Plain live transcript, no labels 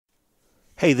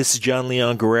Hey, this is Jon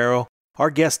Leon Guerrero.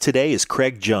 Our guest today is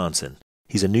Craig Johnson.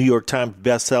 He's a New York Times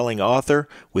best-selling author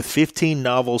with 15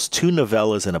 novels, 2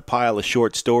 novellas, and a pile of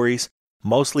short stories,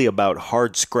 mostly about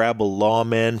hard-scrabble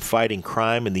lawmen fighting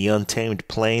crime in the untamed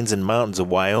plains and mountains of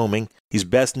Wyoming. He's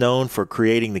best known for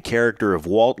creating the character of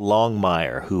Walt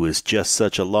Longmire, who is just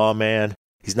such a lawman.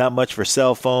 He's not much for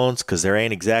cell phones because there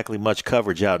ain't exactly much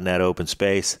coverage out in that open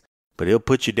space, but he'll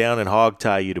put you down and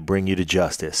hog-tie you to bring you to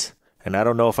justice. And I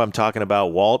don't know if I'm talking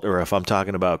about Walt or if I'm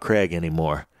talking about Craig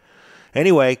anymore.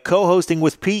 Anyway, co-hosting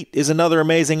with Pete is another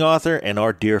amazing author and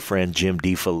our dear friend Jim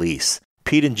DeFelice.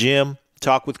 Pete and Jim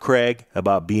talk with Craig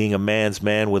about being a man's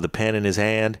man with a pen in his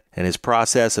hand and his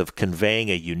process of conveying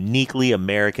a uniquely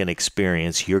American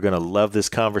experience. You're going to love this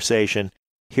conversation.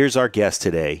 Here's our guest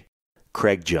today,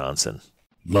 Craig Johnson.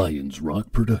 Lions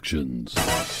Rock Productions.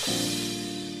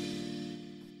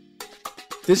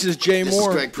 This is Jay Moore. This is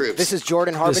Greg Proops. This is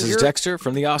Jordan Harbinger. This is Dexter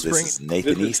from The Offspring. This is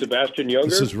Nathan This is East. Sebastian Younger.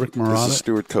 This is Rick Marotta. This is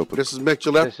Stuart Copeland. This is Mick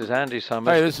Gillette. This is Andy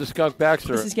Summers. Hey, this is Skunk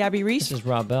Baxter. This is Gabby Reese. This is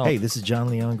Rob Bell. Hey, this is Jon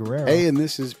Leon Guerrero. Hey, and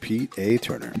this is Pete A.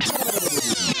 Turner.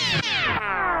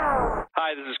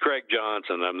 Hi, this is Craig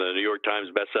Johnson. I'm the New York Times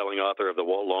bestselling author of the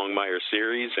Walt Longmire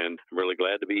series, and I'm really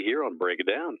glad to be here on Break It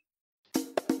Down.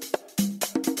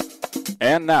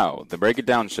 And now, the Break It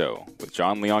Down Show with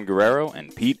Jon Leon Guerrero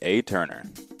and Pete A. Turner.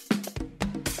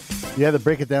 Yeah, the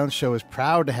Break It Down Show is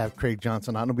proud to have Craig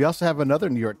Johnson on. And we also have another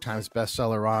New York Times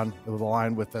bestseller on the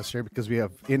line with us here because we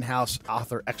have in-house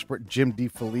author expert Jim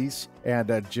DeFelice.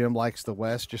 And Jim likes the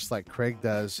West just like Craig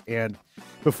does. And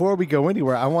before we go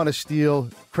anywhere, I want to steal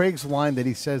Craig's line that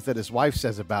he says that his wife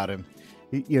says about him.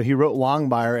 He wrote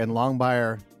Longmire, and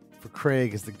Longmire for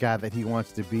Craig is the guy that he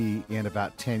wants to be in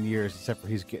about 10 years, except for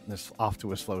he's getting us off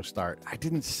to a slow start. I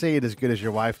didn't say it as good as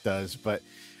your wife does, but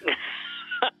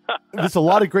there's a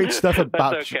lot of great stuff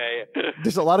about you.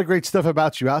 There's a lot of great stuff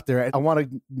about you out there. I want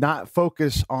to not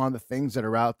focus on the things that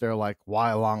are out there like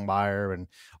why Longmire and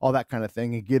all that kind of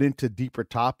thing and get into deeper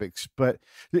topics. But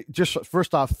just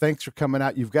first off, thanks for coming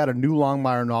out. You've got a new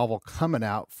Longmire novel coming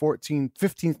out,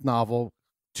 15th novel,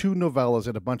 2 novellas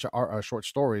and a bunch of short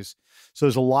stories. So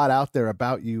there's a lot out there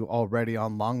about you already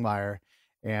on Longmire.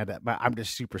 And I'm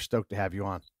just super stoked to have you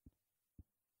on.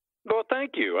 Well,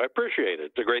 thank you. I appreciate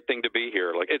it. It's a great thing to be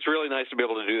here. Like, it's really nice to be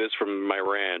able to do this from my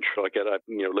ranch. Like, I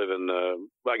live in,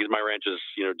 I guess my ranch is,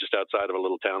 just outside of a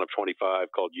little town of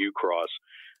 25 called Ucross.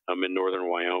 I'm in northern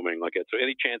Wyoming. So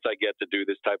any chance I get to do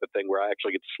this type of thing where I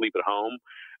actually get to sleep at home,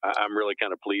 I'm really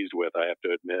kind of pleased with, I have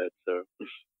to admit. So.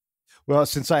 Well,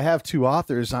 since I have 2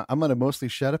 authors, I'm going to mostly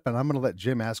shut up and I'm going to let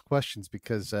Jim ask questions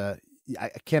because I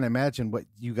can't imagine what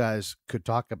you guys could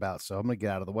talk about. So I'm going to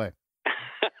get out of the way.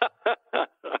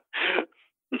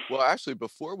 Well, actually,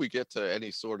 before we get to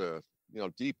any sort of,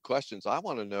 deep questions, I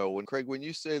want to know Craig, when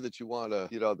you say that you want to,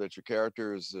 that your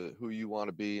character is who you want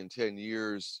to be in 10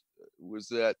 years, was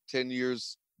that 10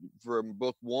 years from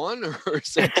book 1 or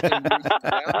is it 10 years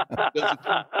from now? Does it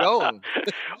keep going?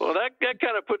 Well, that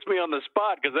kind of puts me on the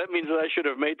spot because that means that I should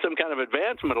have made some kind of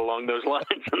advancement along those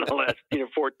lines in the last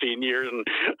 14 years, and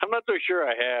I'm not so sure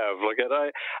I have.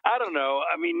 I don't know.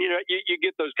 I mean, you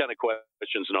get those kind of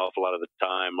questions an awful lot of the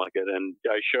time, and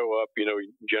I show up,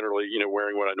 generally,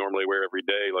 wearing what I normally wear every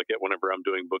day, whenever I'm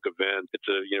doing book events. It's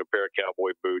a pair of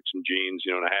cowboy boots and jeans,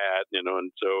 and a hat,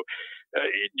 and so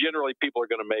generally people are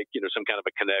going to make some kind of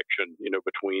a connection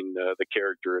between the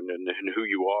character and who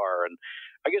you are. And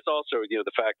I guess also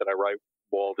the fact that I write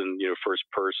Walt in first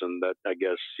person, that I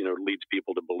guess leads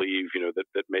people to believe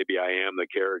that maybe I am the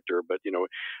character, but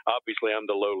obviously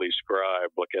I'm the lowly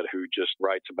scribe who just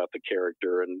writes about the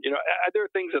character. And there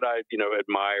are things that I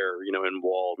admire in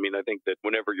Walt. I mean, I think that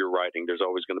whenever you're writing, there's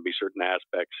always going to be certain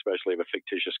aspects, especially of a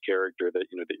fictitious character, that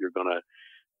that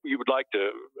you would like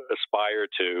to aspire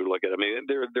to.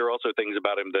 There are also things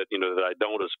about him that that I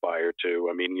don't aspire to.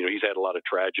 I mean, he's had a lot of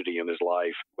tragedy in his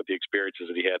life with the experiences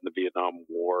that he had in the Vietnam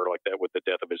War, like that with the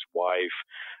death of his wife,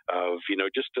 of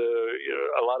just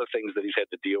a lot of things that he's had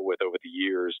to deal with over the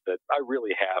years that I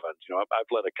really haven't. I've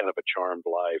led a kind of a charmed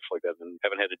life like that, and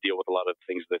haven't had to deal with a lot of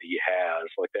things that he has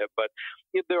like that. But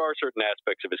there are certain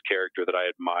aspects of his character that I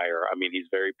admire. I mean, he's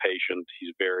very patient.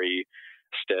 He's very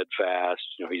steadfast,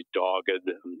 he's dogged,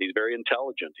 he's very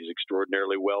intelligent, he's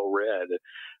extraordinarily well read,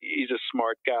 he's a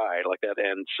smart guy like that.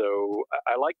 And so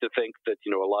I like to think that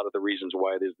a lot of the reasons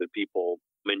why it is that people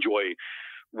enjoy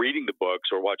reading the books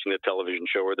or watching the television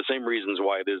show are the same reasons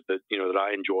why it is that that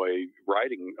I enjoy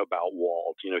writing about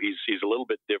Walt. He's a little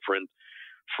bit different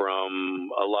from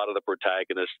a lot of the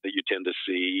protagonists that you tend to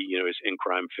see, in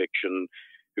crime fiction.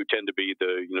 who tend to be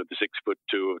the 6'2"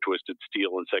 of Twisted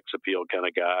Steel and sex appeal kind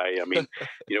of guy. I mean,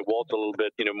 Walt's a little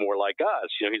bit more like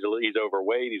us. He's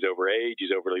overweight, he's overage,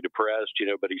 he's overly depressed,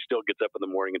 but he still gets up in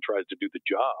the morning and tries to do the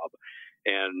job.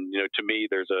 And to me,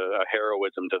 there's a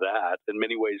heroism to that. In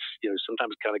many ways,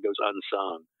 sometimes it kind of goes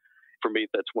unsung. For me,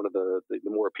 that's one of the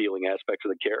more appealing aspects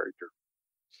of the character.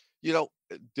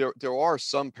 There are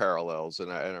some parallels,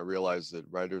 and I realize that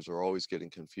writers are always getting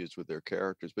confused with their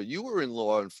characters. But you were in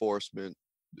law enforcement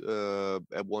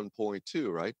at one point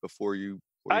too, right? Before you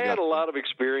I had a lot of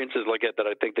experiences like that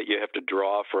I think that you have to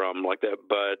draw from like that.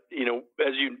 But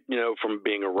as you know from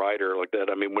being a writer like that,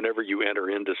 I mean, whenever you enter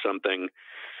into something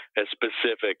as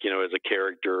specific, as a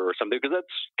character or something, because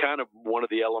that's kind of one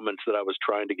of the elements that I was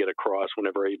trying to get across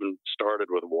whenever I even started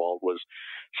with Walt, was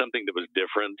something that was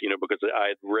different, because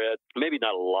I had read maybe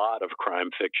not a lot of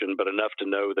crime fiction, but enough to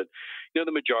know that,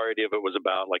 the majority of it was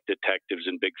about like detectives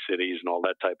in big cities and all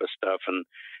that type of stuff. And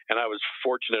I was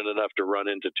fortunate enough to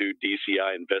run into 2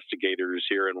 DCI investigators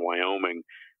here in Wyoming,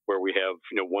 where we have,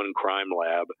 one crime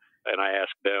lab. And I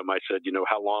asked them, I said,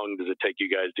 how long does it take you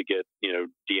guys to get,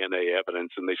 DNA evidence?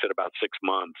 And they said about 6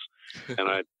 months. And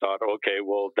I thought, okay,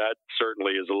 well, that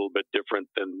certainly is a little bit different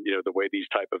than, the way these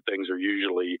type of things are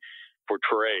usually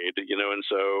portrayed, and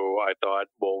so I thought,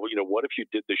 well, what if you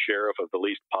did the sheriff of the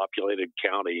least populated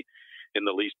county in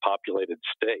the least populated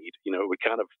state? It would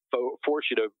kind of force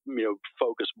you to,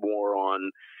 focus more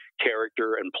on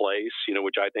character and place,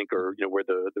 which I think are, where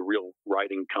the real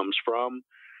writing comes from.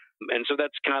 And so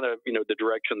that's kind of, the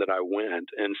direction that I went.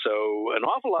 And so an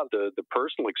awful lot of the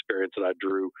personal experience that I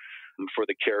drew for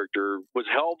the character was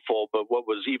helpful. But what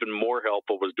was even more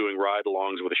helpful was doing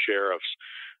ride-alongs with the sheriffs,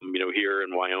 here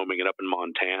in Wyoming and up in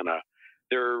Montana.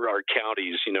 There are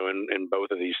counties, in both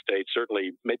of these states,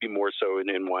 certainly maybe more so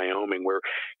in Wyoming, where,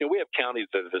 we have counties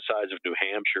that are the size of New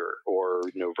Hampshire or,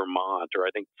 Vermont, or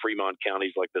I think Fremont County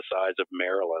is like the size of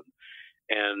Maryland.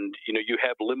 And, you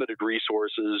have limited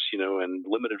resources, and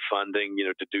limited funding,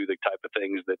 to do the type of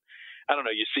things that, I don't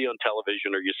know, you see on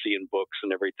television or you see in books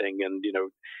and everything. And,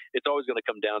 it's always going to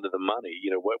come down to the money.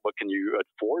 What can you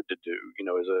afford to do,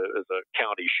 as a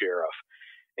county sheriff?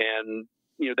 And,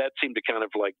 that seemed to kind of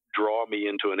like draw me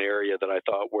into an area that I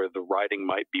thought where the writing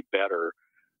might be better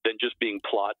than just being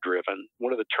plot driven.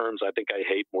 One of the terms I think I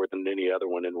hate more than any other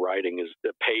one in writing is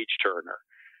the page turner.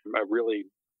 I really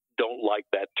don't like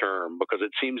that term, because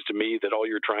it seems to me that all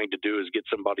you're trying to do is get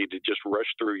somebody to just rush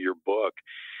through your book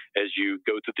as you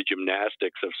go through the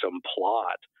gymnastics of some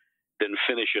plot, then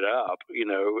finish it up,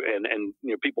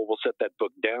 and people will set that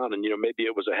book down and, maybe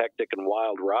it was a hectic and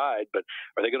wild ride, but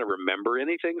are they going to remember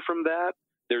anything from that?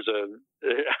 There's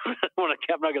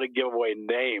I'm not going to give away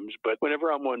names, but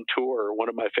whenever I'm on tour, one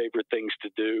of my favorite things to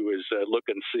do is look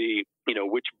and see,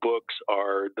 which books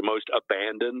are the most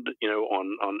abandoned,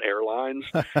 on airlines,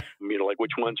 like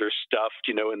which ones are stuffed,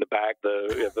 in the back,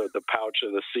 the pouch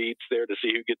of the seats there, to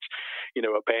see who gets,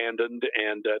 abandoned.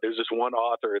 And there's this one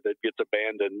author that gets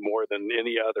abandoned more than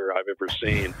any other I've ever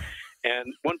seen.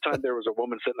 And one time there was a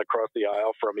woman sitting across the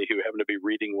aisle from me who happened to be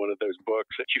reading one of those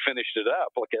books, and she finished it up.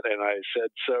 And I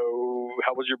said, "So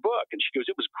how was your book?" And she goes,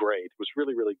 "It was great. It was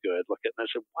really, really good." And I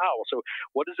said, "Wow. So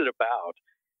what is it about?"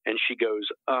 And she goes,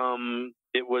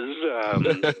 "It was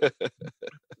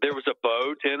there was a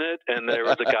boat in it, and there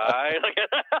was a guy."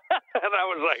 And I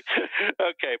was like,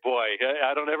 "Okay, boy,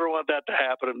 I don't ever want that to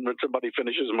happen when somebody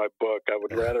finishes my book. I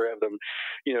would rather have them,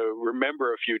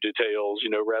 remember a few details,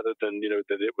 rather than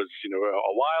that it was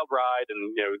a wild ride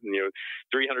and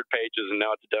 300 pages and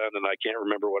now it's done and I can't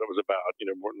remember what it was about.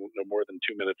 More than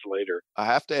 2 minutes later." I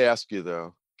have to ask you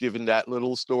though, given that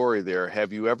little story there,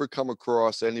 have you ever come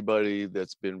across anybody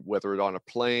that's been, whether it on a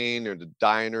plane or the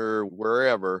diner,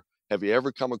 wherever, have you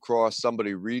ever come across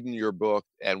somebody reading your book,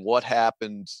 and what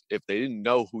happens if they didn't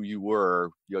know who you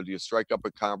were? Do you strike up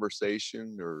a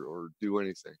conversation or do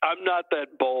anything? I'm not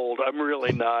that bold. I'm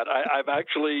really not. I've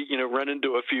actually, run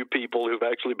into a few people who've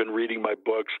actually been reading my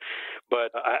books, but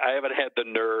I haven't had the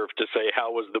nerve to say,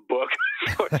 "How was the book?"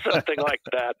 or something like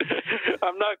that.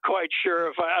 I'm not quite sure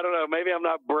if I don't know, maybe I'm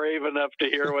not brave enough to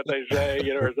hear what they say,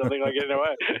 or something like,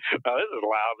 "Oh, this is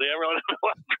lousy. I really don't know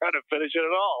I'm trying to finish it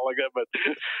at all." Like that.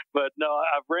 But no,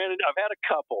 I've had a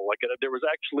couple. There was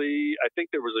actually, I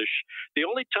think there was the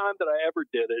only time that I ever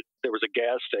did it, there was a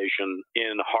gas station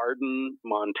in Hardin,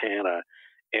 Montana,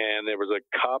 and there was a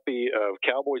copy of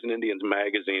Cowboys and Indians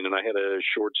magazine, and I had a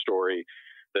short story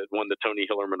that won the Tony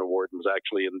Hillerman Award and was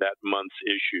actually in that month's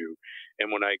issue.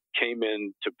 And when I came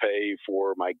in to pay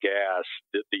for my gas,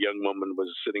 the young woman was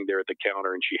sitting there at the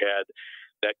counter, and she had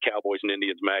that Cowboys and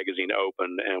Indians magazine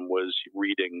open and was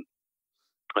reading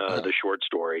the short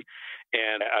story.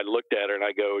 And I looked at her and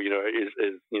I go, is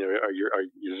this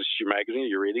your magazine?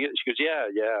 Are you reading it? And she goes, yeah,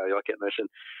 I like it. And I said,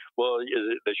 well,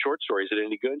 is it the short story? Is it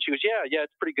any good? And she goes, yeah,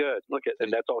 it's pretty good. Look at,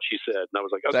 and that's all she said. And I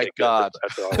was like, okay, Thank good. God.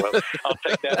 That's all. Well, I'll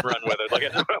take that and run with it. Like,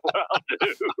 that's what I'll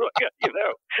do.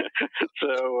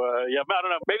 So I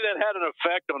don't know. Maybe that had an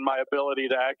effect on my ability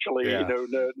to actually,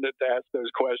 to ask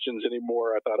those questions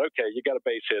anymore. I thought, okay, you got a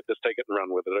base hit. Just take it and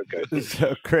run with it. Okay.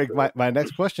 So, Craig, my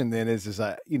next question then is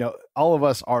all of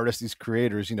us artists, these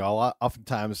creators,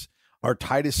 oftentimes our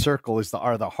tightest circle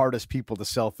are the hardest people to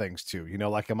sell things to.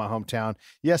 Like in my hometown,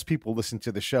 yes, people listen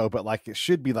to the show, but like it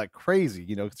should be like crazy.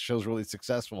 The show's really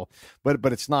successful, but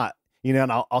it's not.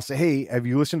 And I'll say, hey, have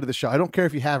you listened to the show? I don't care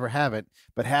if you have or haven't,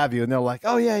 but have you? And they're like,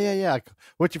 oh yeah.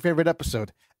 What's your favorite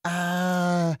episode?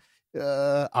 All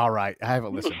right, I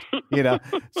haven't listened.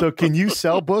 So can you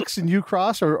sell books in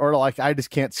Ucross, or like I just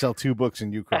can't sell 2 books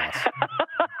in Ucross?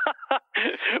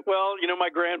 Well, my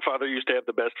grandfather used to have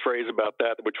the best phrase about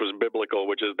that, which was biblical,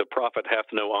 which is the prophet hath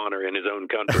no honor in his own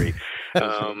country.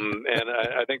 And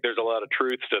I think there's a lot of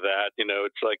truth to that.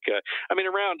 It's like,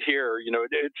 around here,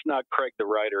 it's not Craig the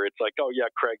writer. It's like, oh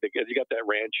yeah, Craig, you got that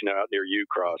ranch, out near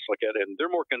Ucross, and they're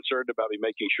more concerned about me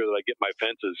making sure that I get my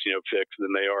fences, fixed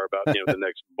than they are about, the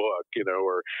next book,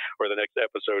 or the next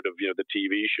episode of, the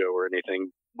TV show or anything.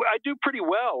 I do pretty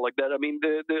well like that. I mean,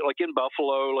 like in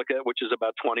Buffalo, which is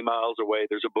about 20 miles away,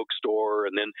 there's a bookstore,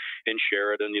 and then in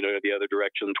Sheridan, the other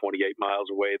direction, 28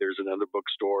 miles away, there's another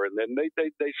bookstore, and then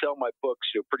they sell my books,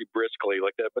 pretty briskly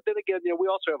like that. But then again, we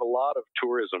also have a lot of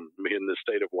tourism in the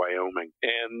state of Wyoming,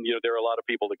 and there are a lot of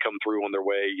people that come through on their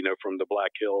way, from the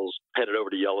Black Hills headed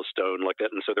over to Yellowstone like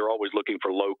that, and so they're always looking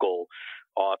for local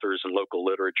authors and local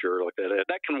literature like that. And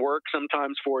that can work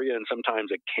sometimes for you, and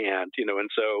sometimes it can't,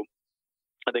 and so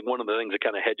I think one of the things that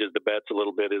kind of hedges the bets a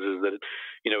little bit is that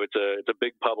it's a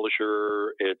big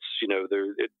publisher. It's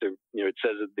it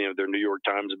says that they're New York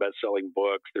Times best-selling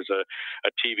books. There's a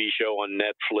TV show on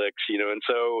Netflix, and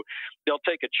so they'll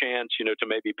take a chance to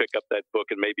maybe pick up that book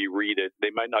and maybe read it.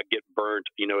 They might not get burnt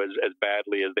as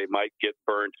badly as they might get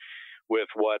burnt with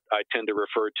what I tend to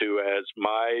refer to as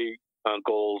my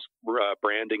uncle's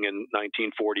branding in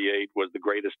 1948 was the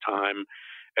greatest time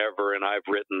ever, and I've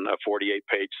written a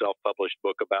 48-page self-published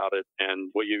book about it, and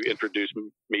will you introduce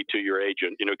me to your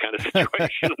agent, kind of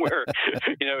situation where,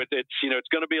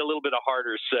 it's going to be a little bit of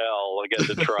harder sell, I guess,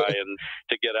 to try and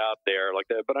to get out there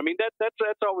like that. But I mean,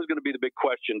 that's always going to be the big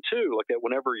question too, like that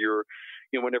whenever you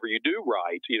do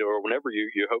write, or whenever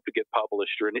you hope to get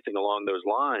published or anything along those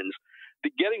lines, the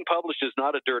getting published is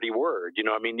not a dirty word.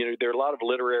 There are a lot of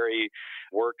literary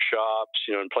workshops,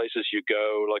 and places you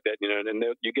go like that, and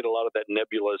you get a lot of that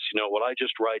nebulous, well, I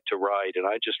just write to write, and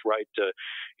I just write to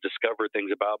discover things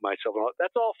about myself.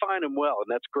 That's all fine and well, and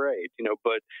that's great,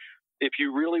 but if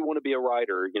you really want to be a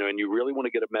writer, and you really want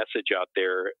to get a message out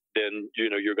there, then,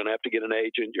 you're going to have to get an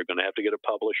agent. You're going to have to get a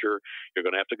publisher. You're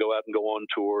going to have to go out and go on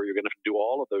tour. You're going to have to do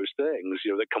all of those things,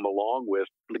 that come along with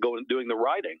doing the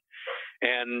writing.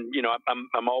 And,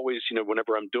 I'm always,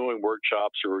 whenever I'm doing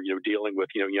workshops or, dealing with,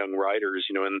 young writers,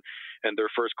 and their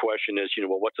first question is,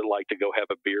 well, what's it like to go have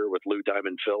a beer with Lou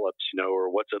Diamond Phillips, or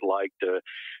what's it like to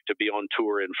be on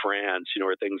tour in France,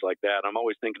 or things like that. I'm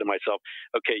always thinking to myself,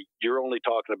 okay, you're only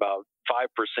talking about 5%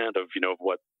 of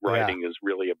what writing is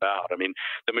really about. I mean,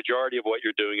 the majority of what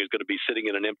you're doing is going to be sitting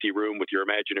in an empty room with your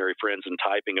imaginary friends and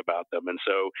typing about them. And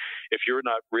so if you're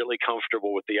not really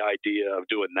comfortable with the idea of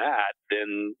doing that,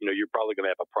 then you're probably going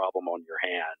to have a problem on your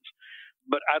hands.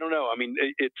 But I don't know. I mean,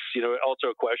 it's also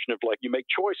a question of you make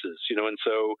choices, and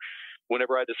so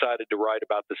whenever I decided to write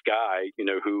about this guy,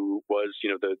 who was,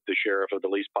 the sheriff of the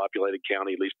least populated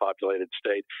county, least populated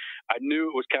state, I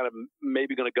knew it was kind of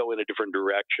maybe going to go in a different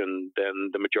direction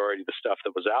than the majority of the stuff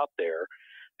that was out there.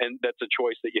 And that's a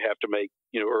choice that you have to make,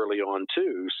 early on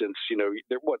too, since,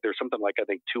 there's something like, I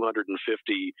think 250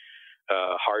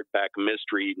 hardback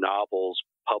mystery novels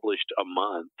published a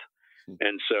month.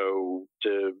 And so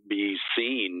to be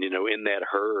seen, in that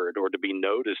herd, or to be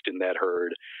noticed in that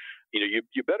herd,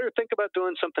 you better think about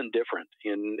doing something different.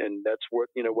 And that's what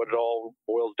it all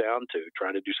boils down to,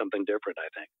 trying to do something different, I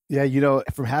think. Yeah.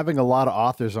 From having a lot of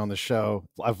authors on the show,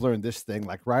 I've learned this thing,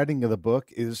 like writing of the book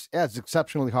it's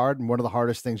exceptionally hard. And one of the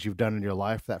hardest things you've done in your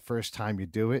life, that first time you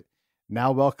do it.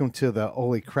 Now, welcome to the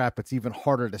holy crap. It's even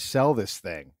harder to sell this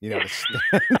thing,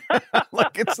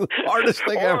 like it's the hardest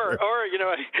thing ever. Or,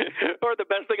 or the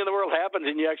best thing in the world happens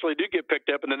and you actually do get picked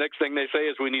up, and the next thing they say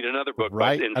is we need another book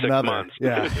in 6 months.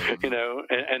 Yeah.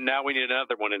 And now we need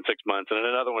another one in 6 months, and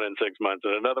another one in 6 months,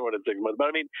 and another one in 6 months. But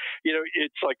I mean,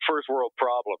 it's like first world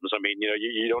problems. I mean,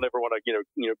 you don't ever want to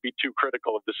be too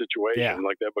critical of the situation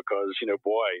like that, because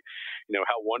boy,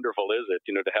 how wonderful is it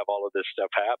to have all of this stuff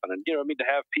happen, and to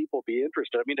have people be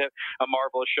interested. I mean, to have a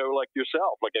marvelous show like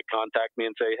yourself, like contact me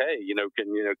and say, hey,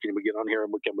 can we get on here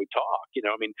and can we talk?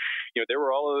 I mean, there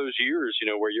were all of those years,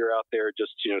 where you're out there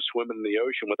just, swimming in the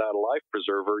ocean without a life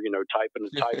preserver,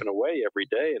 typing away every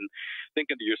day and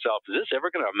thinking to yourself, is this ever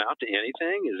going to amount to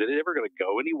anything? Is it ever going to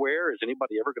go anywhere? Is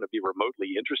anybody ever going to be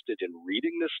remotely interested in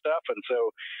reading this stuff? And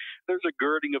so there's a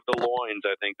girding of the loins,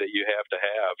 I think, that you have to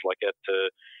have,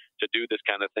 to do this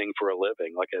kind of thing for a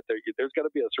living. There's got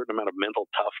to be a certain amount of mental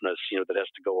toughness, that has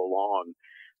to go along,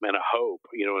 and a hope,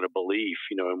 and a belief,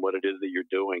 in what it is that you're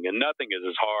doing. And nothing is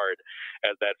as hard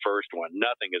as that first one.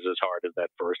 Nothing is as hard as that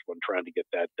first one, trying to get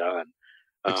that done.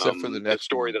 Except for the next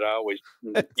story one. that I always,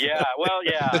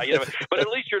 but at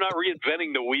least you're not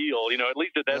reinventing the wheel. At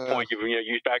least at that point,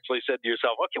 you've actually said to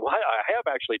yourself, okay, well, I have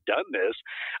actually done this.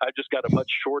 I've just got a much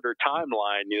shorter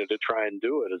timeline, to try and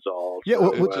do it. Is all. Yeah.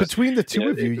 So, Well, between the two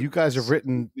of you guys have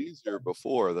written easier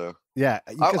before, though. Yeah.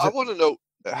 I want to know,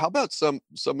 how about some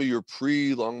of your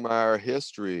pre-Longmire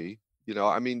history?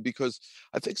 I mean, because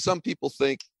I think some people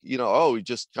think, he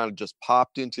just kind of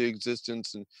popped into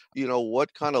existence, and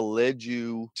what kind of led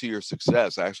you to your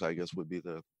success, actually, I guess would be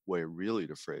the way really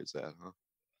to phrase that, huh?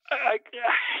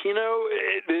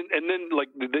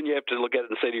 Then you have to look at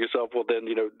it and say to yourself, well, then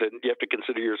you have to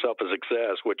consider yourself a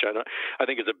success, which I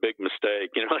think is a big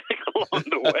mistake. I think along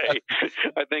the way,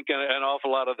 I think an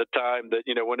awful lot of the time that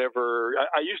whenever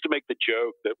I used to make the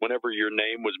joke that whenever your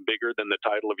name was bigger than the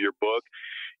title of your book,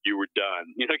 you were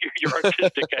done. Your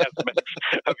artistic aspects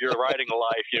of your writing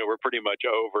life, were pretty much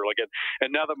over.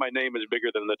 And now that my name is bigger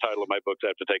than the title of my books,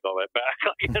 I have to take all that back.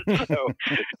 So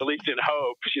at least in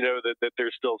hopes, that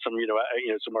there's still some,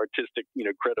 some artistic,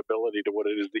 credibility to what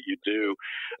it is that you do.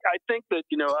 I think that,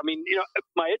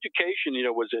 my education,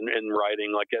 was in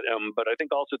writing, but I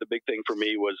think also the big thing for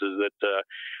me was that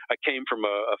I came from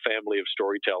a family of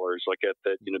storytellers,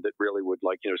 that really would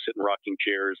sit in rocking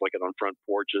chairs, on front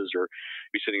porches, or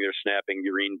be sitting there snapping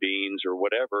green beans or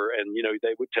whatever. And,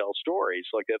 they would tell stories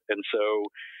like that. And so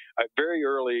I very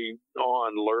early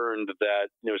on learned that,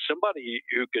 somebody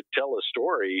who could tell a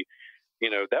story,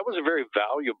 that was a very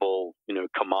valuable,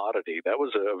 commodity. That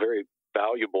was a very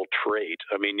valuable trait.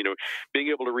 I mean, being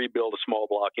able to rebuild a small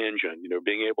block engine,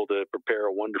 being able to prepare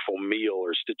a wonderful meal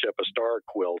or stitch up a star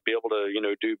quilt, be able to,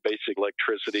 do basic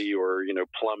electricity or,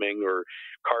 plumbing or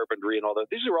carpentry and all that.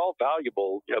 These are all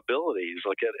valuable abilities.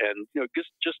 And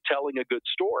just telling a good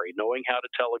story, knowing how to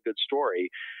tell a good story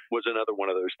was another one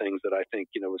of those things that I think,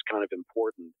 was kind of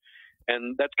important.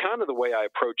 And that's kind of the way I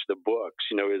approach the books,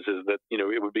 is that,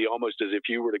 it would be almost as if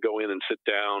you were to go in and sit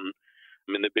down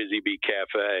in the Busy Bee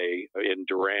Cafe in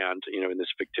Durant, in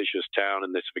this fictitious town,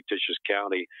 in this fictitious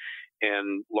county,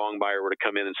 and Longmire were to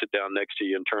come in and sit down next to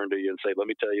you and turn to you and say, let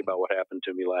me tell you about what happened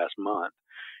to me last month.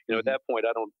 At that point,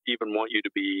 I don't even want you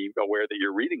to be aware that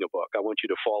you're reading a book. I want you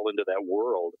to fall into that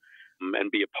world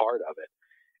and be a part of it.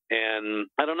 And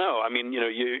I don't know. I mean,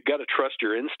 you got to trust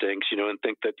your instincts, and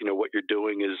think that, what you're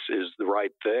doing is the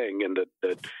right thing, and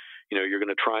that you're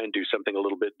going to try and do something a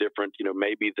little bit different,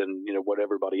 maybe than, what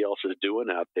everybody else is doing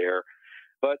out there.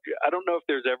 But I don't know if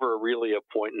there's ever really a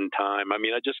point in time. I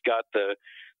mean, I just got the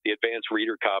advanced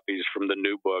reader copies from the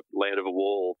new book, Land of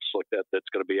Wolves, that's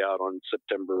going to be out on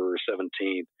September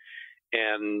 17th.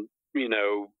 And,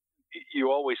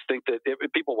 you always think that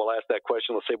people will ask that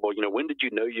question. They'll say, well, when did you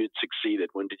know you'd succeeded?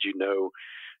 When did you know,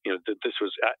 that this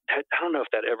was, I don't know if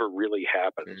that ever really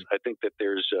happens. I think that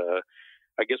there's,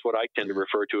 I guess what I tend to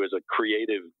refer to as a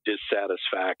creative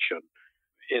dissatisfaction,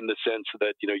 in the sense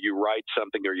that, you write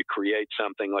something or you create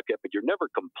something like that, but you're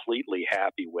never completely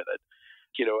happy with it.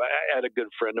 I had a good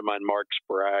friend of mine, Mark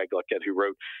Sprague, who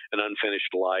wrote An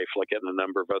Unfinished Life, and a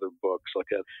number of other books,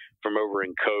 from over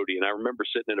in Cody. And I remember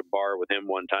sitting in a bar with him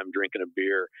one time drinking a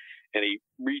beer, and he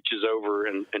reaches over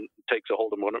and takes a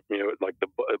hold of one,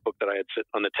 the book that I had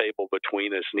sitting on the table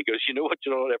between us. And he goes, you know what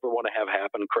you don't ever want to have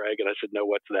happen, Craig? And I said, no,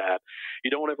 what's that?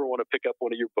 You don't ever want to pick up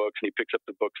one of your books. And he picks up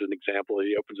the book as an example. And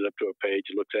he opens it up to a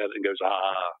page and looks at it and goes,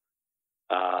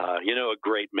 a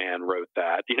great man wrote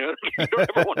that. You don't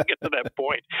ever want to get to that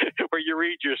point where you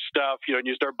read your stuff, and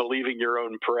you start believing your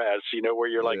own press, where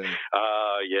you're like,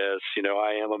 yes,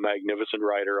 I am a magnificent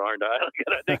writer, aren't I?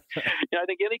 And I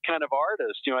think any kind of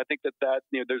artist, I think that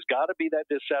there's got to be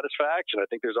that dissatisfaction. I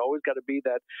think there's always got to be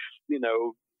that,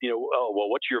 oh, well,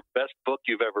 what's your best book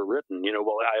you've ever written?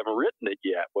 Well, I haven't written it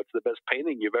yet. What's the best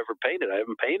painting you've ever painted? I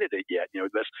haven't painted it yet. The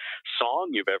best song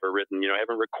you've ever written, I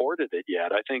haven't recorded it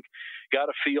yet. I think got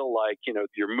to feel like,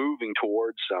 you're moving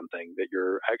towards something, that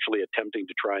you're actually attempting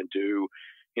to try and do,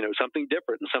 something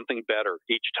different and something better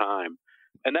each time.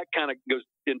 And that kind of goes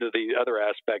into the other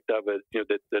aspect of it,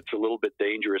 that's a little bit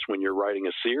dangerous when you're writing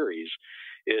a series,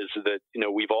 is that,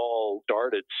 we've all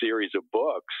started series of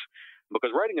books,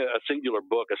 because writing a singular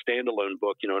book, a standalone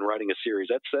book, and writing a series,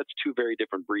 that's two very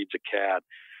different breeds of cat.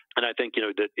 And I think,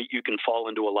 that you can fall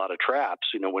into a lot of traps,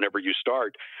 whenever you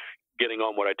start getting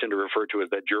on what I tend to refer to as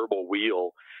that gerbil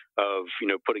wheel of,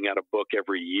 putting out a book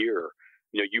every year.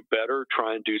 You better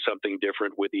try and do something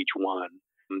different with each one.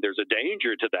 There's a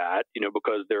danger to that,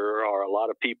 because there are a lot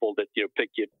of people that,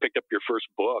 picked up your first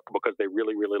book because they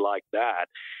really, really like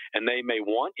that. And they may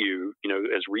want you,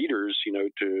 as readers,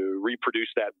 to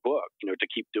reproduce that book, to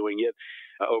keep doing it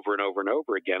over and over and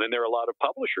over again. And there are a lot of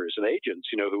publishers and agents,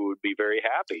 who would be very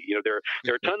happy.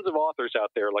 There are tons of authors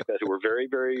out there like that who were very,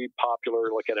 very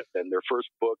popular, like at it, and their first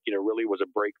book, really was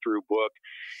a breakthrough book,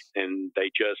 and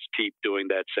they just keep doing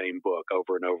that same book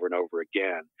over and over and over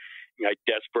again. I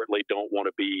desperately don't want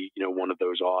to be, one of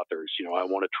those authors. I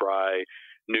want to try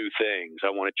new things. I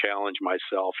want to challenge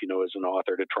myself, as an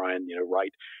author, to try and,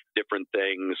 write different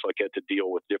things, like to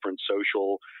deal with different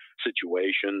social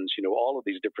situations, all of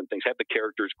these different things, have the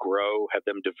characters grow, have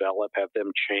them develop, have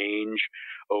them change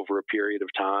over a period of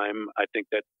time. I think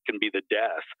that can be the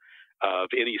death of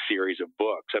any series of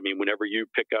books. I mean, whenever you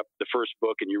pick up the first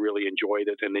book and you really enjoyed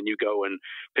it, and then you go and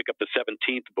pick up the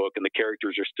 17th book and the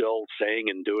characters are still saying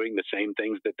and doing the same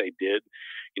things that they did,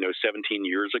 17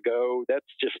 years ago, that's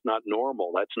just not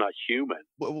normal. That's not human.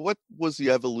 What was the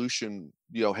evolution?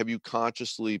 Have you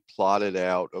consciously plotted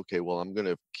out, okay, well, I'm going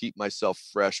to keep myself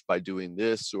fresh by doing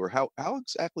this, or how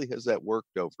exactly has that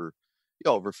worked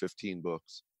over 15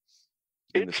 books?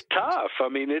 It's tough. I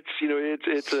mean, it's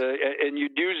and you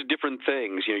use different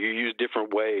things. You use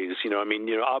different ways.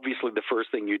 Obviously, the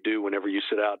first thing you do whenever you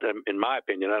sit out, in my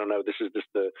opinion, I don't know, this is just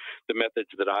the methods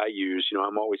that I use.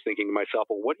 I'm always thinking to myself,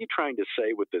 well, what are you trying to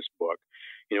say with this book?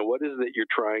 What is it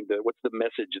what's the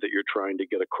message that you're trying to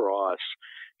get across,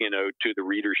 to the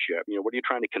readership? What are you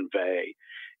trying to convey?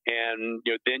 And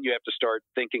then you have to start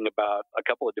thinking about a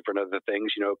couple of different other things.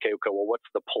 Okay, well, what's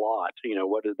the plot?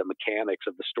 What are the mechanics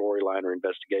of the storyline or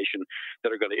investigation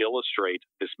that are going to illustrate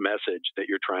this message that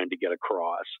you're trying to get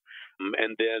across?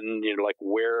 And then, like,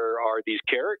 where are these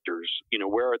characters?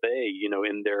 Where are they?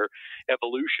 In their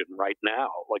evolution right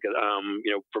now? Like,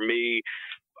 for me,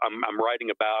 I'm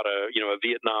writing about a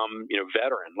Vietnam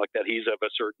veteran, like that. He's of a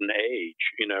certain age,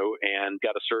 and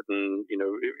got a certain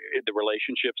the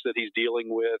relationships that he's dealing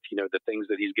with, the things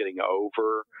that he's getting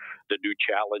over, the new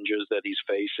challenges that he's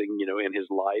facing, in his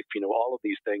life, all of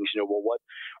these things. Well,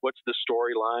 what's the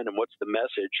storyline and what's the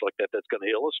message like that that's going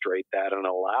to illustrate that and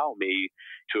allow me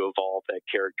to evolve that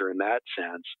character in that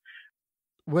sense.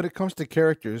 When it comes to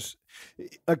characters,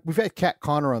 like we've had Kat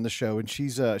Connor on the show, and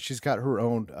she's got her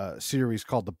own series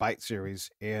called the Bite series,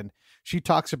 and she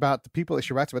talks about the people that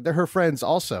she writes about. They're her friends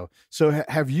also. So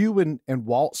have you and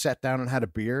Walt sat down and had a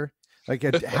beer? Like,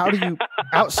 how do you,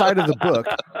 outside of the book,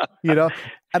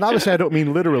 and obviously I don't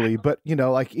mean literally, but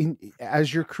like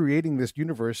as you're creating this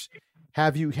universe,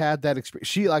 have you had that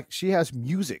experience? She has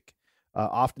music.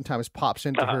 Oftentimes pops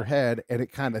into her head, and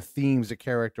it kind of themes a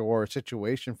character or a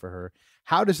situation for her.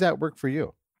 How does that work for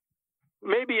you?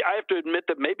 Maybe I have to admit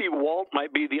that maybe Walt might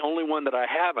be the only one that I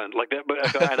haven't, like that, but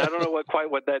and I don't know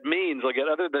quite what that means. Like,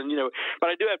 other than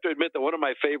but I do have to admit that one of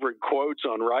my favorite quotes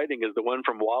on writing is the one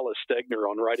from Wallace Stegner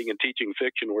on Writing and Teaching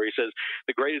Fiction, where he says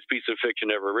the greatest piece of fiction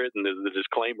ever written is the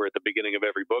disclaimer at the beginning of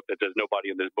every book that says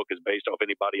nobody in this book is based off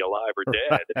anybody alive or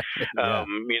dead. Yeah.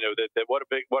 That what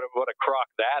a crock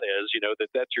that is.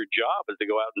 That's your job, is to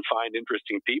go out and find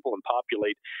interesting people and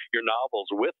populate your novels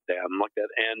with them, like that.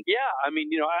 And yeah,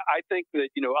 I think that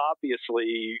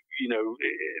obviously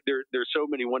there's so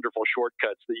many wonderful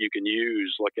shortcuts that you can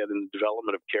use, like in the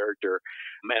development of character,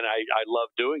 and I love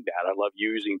doing that. I love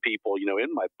using people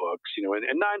in my books, and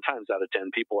 9 times out of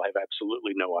 10 people have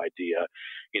absolutely no idea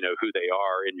who they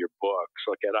are in your books.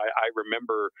 Like, I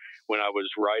remember when I was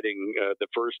writing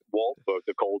the first Walt book,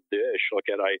 The Cold Dish,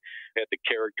 like I had the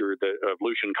character of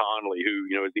Lucian Connolly, who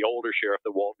is the older sheriff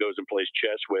that Walt goes and plays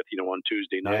chess with on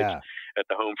Tuesday nights at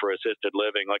the home for assisted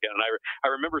living. Like, and I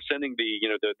remember sending the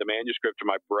manuscript to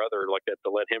my brother, like that, to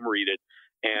let him read it.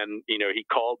 And, he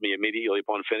called me immediately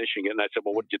upon finishing it. And I said,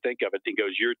 well, what did you think of it? He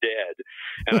goes, you're dead.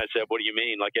 And I said, what do you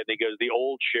mean? Like, and he goes, the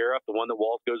old sheriff, the one that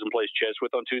Walt goes and plays chess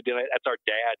with on Tuesday night, that's our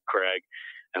dad, Craig.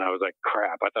 And I was like,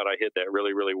 crap, I thought I hit that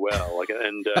really, really well.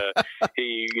 And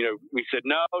he said,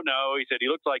 no. He said, he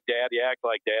looks like Dad. He acts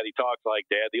like Dad. He talks like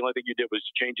Dad. The only thing you did was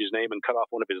change his name and cut off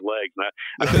one of his legs. And I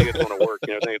don't think it's going to work.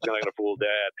 I think it's not going to fool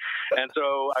Dad. And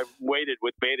so I waited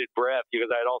with bated breath because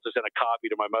I had also sent a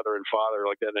copy to my mother and father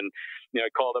like that. And, I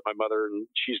called up my mother and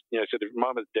she's, I said,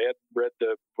 Mom, has Dad read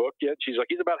the book yet? She's like,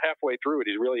 he's about halfway through it.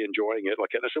 He's really enjoying it.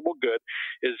 Like, and I said, well, good.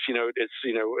 And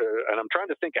I'm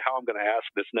trying to think of how I'm going to ask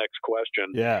this next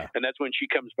question. Yeah. And that's when she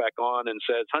comes back on and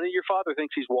says, honey, your father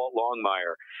thinks he's Walt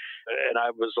Longmire. And I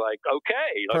was like,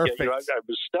 okay. Perfect. I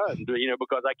was stunned,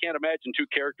 because I can't imagine two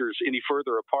characters any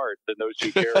further apart than those two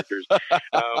characters.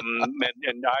 And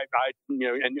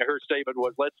her statement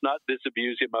was, let's not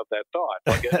disabuse him of that thought.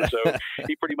 And so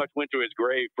he pretty much went to his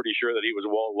grave pretty sure that he was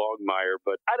Walt Longmire.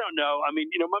 But I don't know. I mean,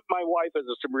 my wife has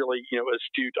some really,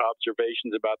 astute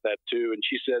observations about that too. And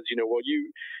she says, well, you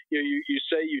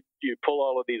say you pull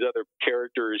all of these other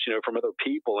characters, from other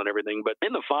people and everything, but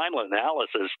in the final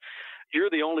analysis, you're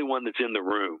the only one that's in the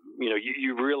room.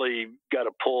 You really got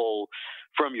to pull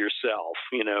from yourself,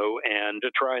 and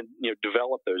to try and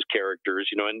develop those characters,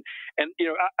 and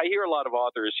I hear a lot of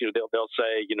authors, they'll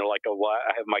say, like, oh, well,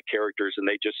 I have my characters and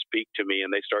they just speak to me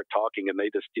and they start talking and they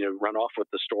just run off with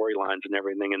the storylines and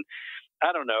everything. And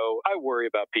I don't know. I worry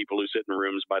about people who sit in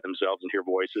rooms by themselves and hear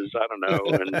voices. I don't know.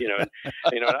 And,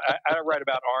 I write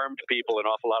about armed people an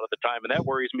awful lot of the time, and that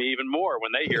worries me even more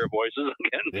when they hear voices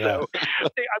again. Yeah. So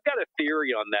I've got a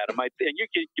theory on that. And you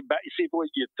can see what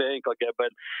you think like that.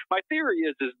 But my theory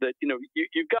is that,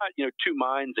 you've got, two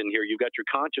minds in here. You've got your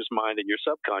conscious mind and your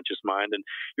subconscious mind. And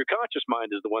your conscious mind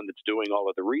is the one that's doing all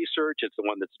of the research. It's the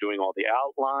one that's doing all the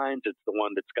outlines. It's the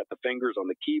one that's got the fingers on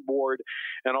the keyboard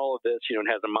and all of this, and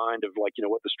has a mind of like,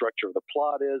 what the structure of the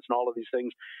plot is and all of these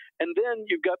things. And then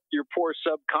you've got your poor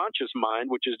subconscious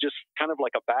mind, which is just kind of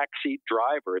like a backseat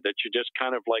driver that you just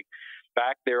kind of like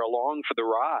back there along for the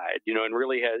ride, and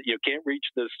really can't reach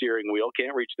the steering wheel,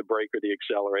 can't reach the brake or the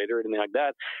accelerator, anything like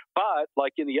that. But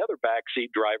like any other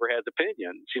backseat driver has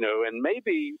opinions, and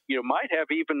maybe, might have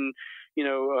even,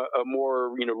 a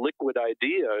more, liquid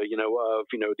idea, of,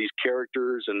 these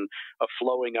characters and a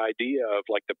flowing idea of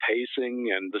like the pacing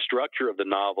and the structure of the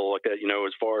novel, like,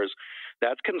 as far as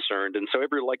that's concerned. And so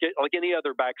like any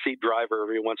other backseat driver,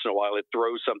 every once in a while, it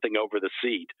throws something over the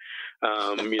seat,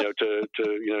 to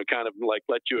kind of like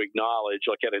let you acknowledge,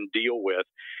 like, and deal with.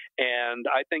 And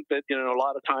I think that, a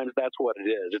lot of times that's what it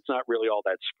is. It's not really all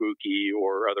that spooky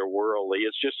or otherworldly.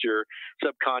 It's just your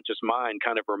subconscious mind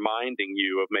kind of reminding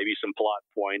you of maybe some plot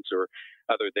points or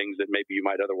other things that maybe you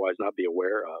might otherwise not be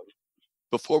aware of.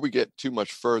 Before we get too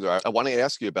much further, I want to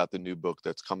ask you about the new book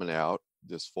that's coming out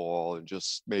this fall, and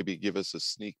just maybe give us a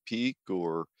sneak peek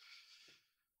or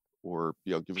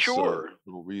give us a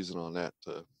little reason on that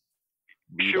to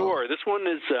read on. This one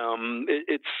is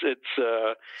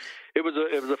it was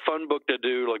a fun book to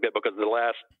do like that, because the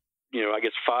last I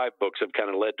guess 5 books have kind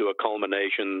of led to a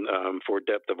culmination for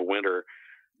Depth of Winter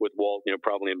with Walt,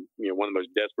 probably in one of the most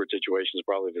desperate situations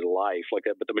probably of his life like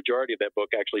that. But the majority of that book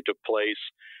actually took place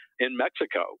in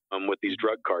Mexico with these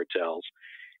drug cartels.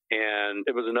 And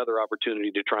it was another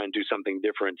opportunity to try and do something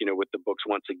different, with the books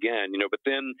once again, but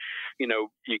then,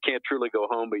 you can't truly go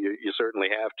home, but you certainly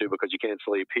have to, because you can't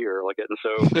sleep here like it. And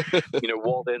so,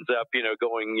 Walt ends up,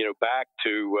 going, back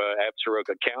to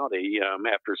Absaroka County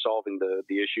after solving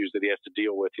the issues that he has to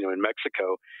deal with, in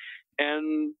Mexico.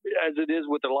 And as it is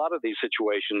with a lot of these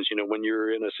situations, when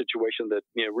you're in a situation that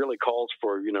really calls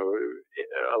for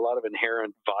a lot of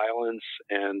inherent violence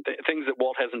and things that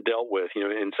Walt hasn't dealt with,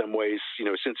 in some ways,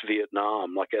 since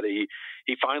Vietnam. Like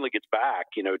he finally gets back,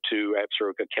 to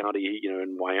Absaroka County,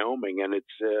 in Wyoming, and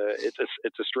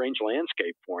it's a strange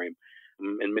landscape for him.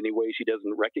 In many ways, he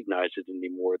doesn't recognize it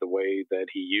anymore the way that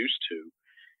he used to.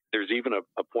 There's even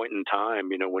a point in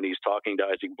time, when he's talking to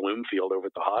Isaac Bloomfield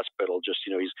over at the hospital, just,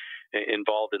 he's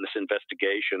involved in this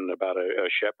investigation about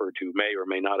a shepherd who may or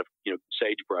may not have,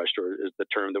 sagebrushed, or is the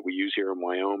term that we use here in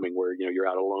Wyoming, where, you're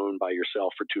out alone by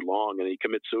yourself for too long, and he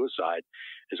commits suicide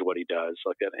is what he does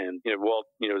like that. And,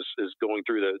 Walt, is going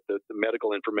through the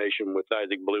medical information with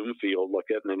Isaac Bloomfield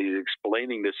like that, and then he's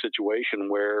explaining this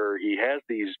situation where he has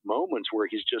these moments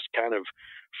where he's just kind of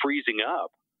freezing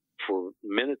up for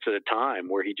minutes at a time,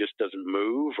 where he just doesn't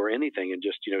move or anything and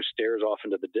just, stares off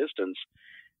into the distance.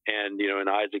 And, and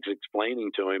Isaac's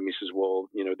explaining to him, he says, well,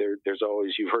 there's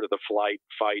always, you've heard of the flight,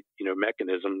 fight,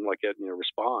 mechanism like that,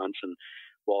 response. And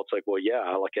Walt's like, well, yeah,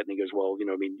 I like it. And he goes, well,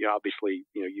 obviously,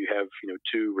 you have,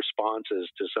 2 responses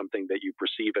to something that you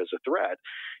perceive as a threat.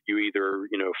 You either,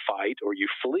 fight or you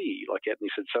flee like it. And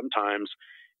he said, sometimes,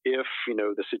 if,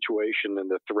 the situation and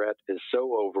the threat is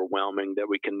so overwhelming that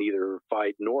we can neither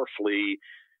fight nor flee,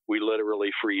 we literally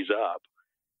freeze up.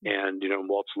 And,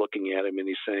 Walt's looking at him and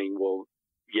he's saying, well,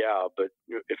 yeah, but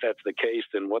if that's the case,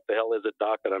 then what the hell is it,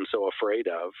 Doc, that I'm so afraid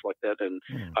of? Like that. And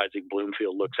Isaac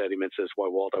Bloomfield looks at him and says, why,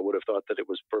 Walt, I would have thought that it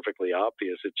was perfectly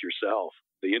obvious. It's yourself.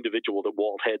 The individual that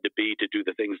Walt had to be to do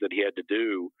the things that he had to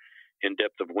do in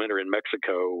depth of winter in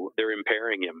Mexico, they're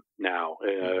impairing him now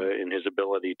in his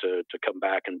ability to come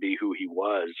back and be who he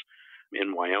was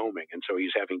in Wyoming. And so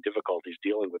he's having difficulties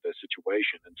dealing with this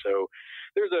situation. And so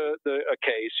there's a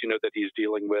case, that he's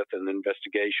dealing with, an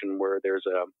investigation where there's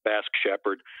a Basque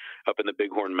shepherd up in the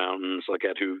Bighorn Mountains, like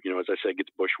that, who, as I say, gets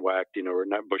bushwhacked, or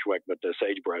not bushwhacked, but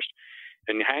sagebrushed,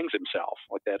 and hangs himself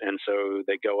like that. And so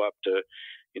they go up to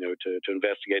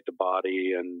investigate the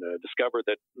body and discover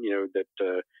that,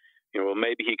 well,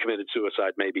 maybe he committed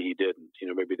suicide, maybe he didn't.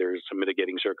 Maybe there's some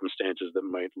mitigating circumstances that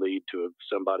might lead to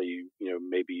somebody,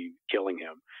 maybe killing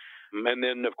him. And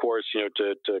then, of course,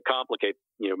 to complicate,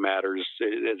 matters,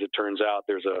 as it turns out,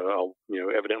 there's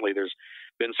evidently there's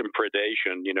been some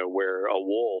predation, where a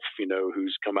wolf,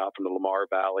 who's come out from the Lamar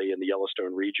Valley and the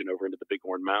Yellowstone region over into the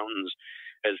Bighorn Mountains,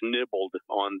 has nibbled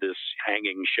on this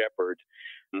hanging shepherd,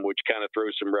 which kind of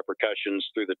throws some repercussions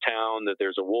through the town, that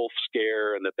there's a wolf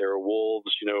scare and that there are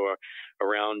wolves,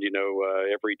 around,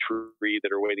 every tree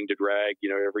that are waiting to drag,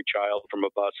 every child from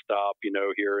a bus stop,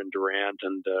 here in Durant,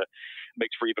 and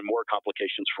makes for even more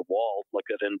complications for Walt.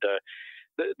 And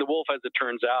the wolf, as it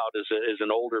turns out, is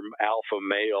an older alpha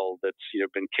male that's,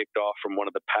 been kicked off from one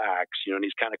of the packs, and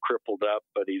he's kind of crippled up,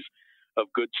 but he's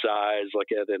of good size,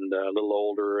 and a little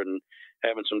older, and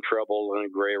having some trouble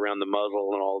and gray around the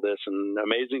muzzle and all this. And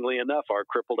amazingly enough, our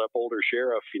crippled up older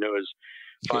sheriff,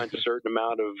 finds a certain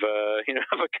amount of,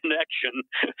 of a connection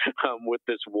with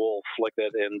this wolf like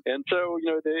that. And so,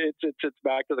 it's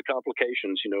back to the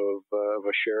complications, of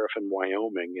a sheriff in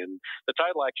Wyoming. And the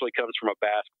title actually comes from a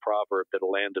Basque proverb that a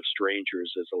land of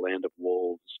strangers is a land of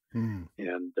wolves.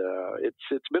 And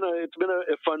it's been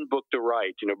a fun book to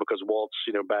write, because Walt's,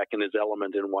 back in his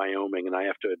element in Wyoming. And I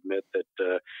have to admit that,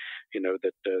 that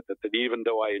even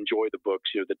though I enjoy the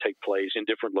books, that take place in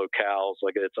different locales,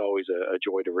 it's always a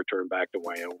joy to return back to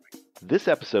Wyoming. This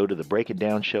episode of the Break It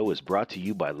Down Show is brought to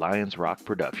you by Lions Rock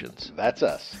Productions. That's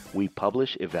us. We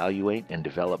publish, evaluate, and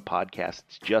develop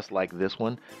podcasts just like this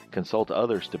one, consult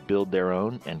others to build their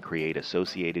own, and create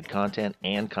associated content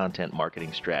and content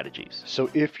marketing strategies. So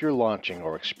if you're launching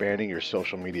or expanding your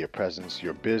social media presence,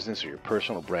 your business, or your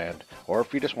personal brand, or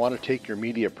if you just want to take your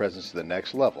media presence to the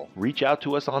next level, reach out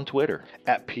to us on Twitter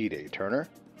at Pete A. Turner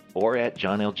or at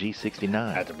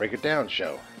JohnLG69 at the Break It Down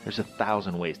Show. There's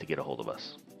 1,000 ways to get a hold of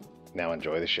us. Now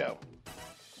enjoy the show.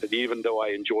 That even though I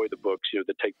enjoy the books,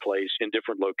 that take place in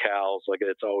different locales,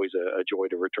 it's always a joy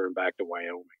to return back to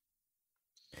Wyoming.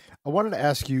 I wanted to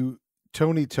ask you,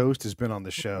 Tony Tost has been on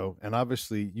the show, and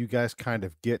obviously you guys kind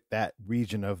of get that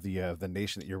region of the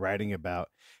nation that you're writing about.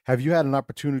 Have you had an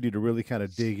opportunity to really kind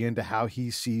of dig into how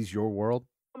he sees your world?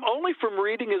 Only from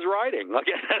reading his writing,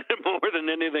 more than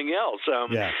anything else.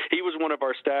 He was one of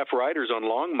our staff writers on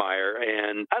Longmire,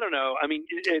 and I don't know. I mean,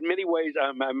 in many ways, I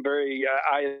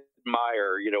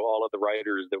admire, all of the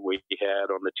writers that we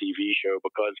had on the TV show,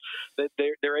 because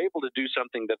they're able to do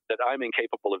something that I'm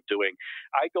incapable of doing.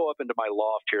 I go up into my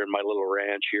loft here in my little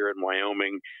ranch here in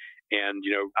Wyoming, and,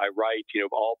 I write,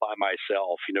 all by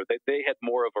myself. They had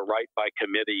more of a write by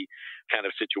committee kind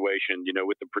of situation,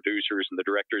 with the producers and the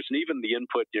directors and even the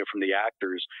input, from the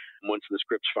actors once the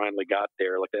scripts finally got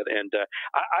there like that. And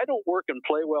I don't work and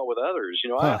play well with others.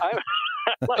 I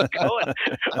like going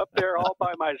up there all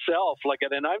by myself like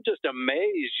that. And I'm just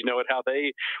amazed, at how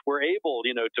they were able,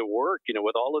 to work,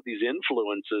 with all of these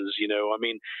influences,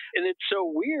 and it's so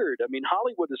weird.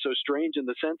 Hollywood is so strange in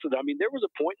the sense that, there was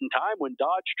a point in time when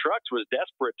Dodge Trucks was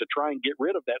desperate to try and get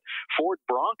rid of that Ford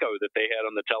Bronco that they had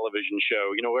on the television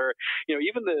show, where,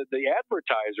 even the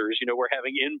advertisers, were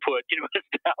having input, as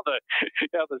to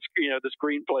how the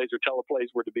screenplays or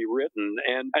teleplays were to be written.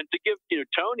 And to give,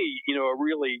 Tony, a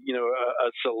really,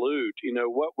 a salute,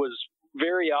 what was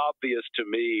very obvious to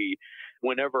me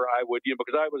whenever I would,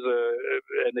 because I was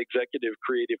an executive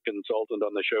creative consultant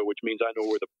on the show, which means I know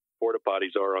where the porta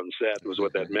potties are on set, was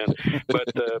what that meant. But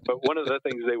one of the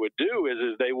things they would do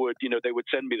is they would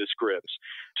send me the scripts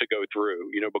to go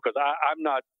through, because I'm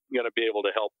not going to be able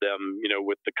to help them,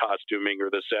 with the costuming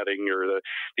or the setting or the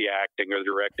acting or the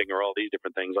directing or all these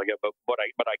different things like that. But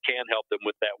I can help them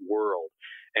with that world.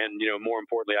 And, more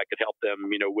importantly, I could help them,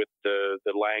 with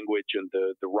the language and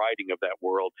the writing of that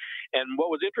world. And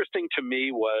what was interesting to me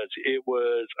was it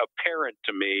was apparent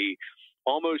to me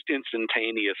almost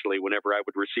instantaneously whenever I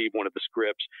would receive one of the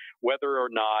scripts, whether or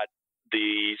not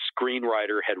the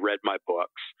screenwriter had read my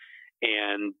books.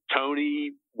 And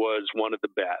Tony was one of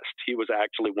the best. He was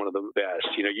actually one of the best.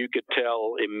 You could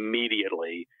tell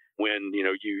immediately when,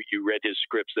 you read his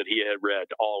scripts that he had read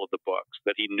all of the books,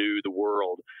 that he knew the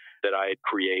world that I had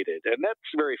created. And that's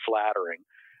very flattering.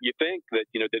 You think that,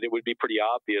 that it would be pretty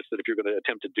obvious that if you're going to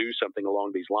attempt to do something along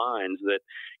these lines, that,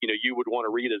 you would want to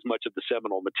read as much of the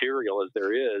seminal material as there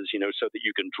is, so that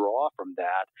you can draw from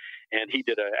that. And he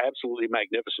did an absolutely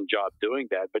magnificent job doing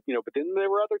that. But then there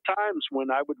were other times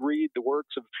when I would read the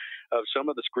works of some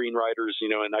of the screenwriters,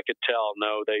 and I could tell,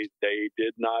 no, they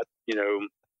did not,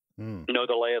 know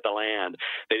the lay of the land.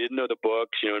 They didn't know the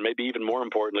books, and maybe even more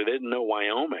importantly, they didn't know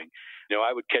Wyoming.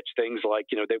 I would catch things like,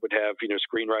 they would have,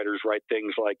 screenwriters write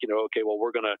things like, okay, well,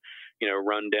 we're going to,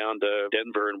 run down to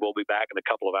Denver and we'll be back in a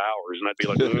couple of hours. And I'd be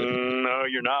like, no,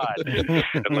 you're not.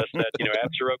 Unless that,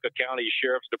 Absaroka County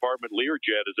Sheriff's Department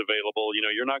Learjet is available,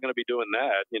 you're not going to be doing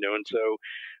that, and so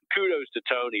kudos to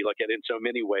Tony, like in so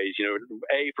many ways,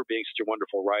 A, for being such a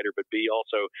wonderful writer, but B,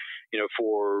 also,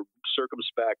 for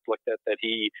circumspect like that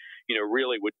he,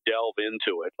 really would delve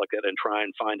into it like that and try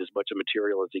and find as much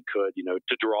material as he could,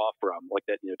 to draw from like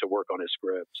that, to work on his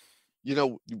scripts.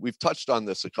 We've touched on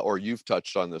this, or you've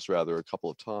touched on this rather a couple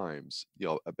of times,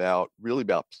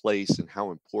 about place and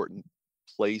how important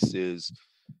place is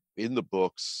in the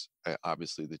books,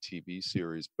 obviously the TV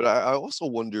series. But I also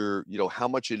wonder, how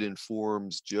much it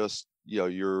informs just,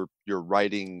 your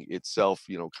writing itself,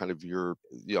 kind of your,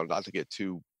 not to get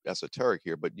too esoteric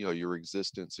here, but, your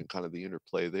existence and kind of the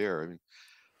interplay there. I mean,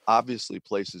 obviously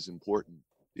place is important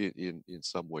in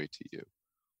some way to you.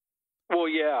 Well,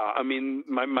 yeah. I mean,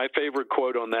 my favorite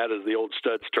quote on that is the old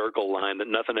Studs Terkel line that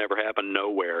nothing ever happened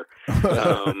nowhere.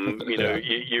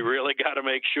 You really got to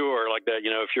make sure like that,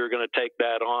 if you're going to take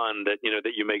that on, that,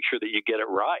 that you make sure that you get it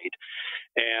right.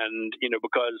 And,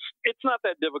 because it's not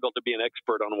that difficult to be an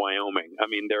expert on Wyoming.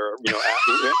 I mean, there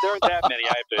aren't that many,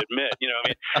 I have to admit,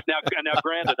 now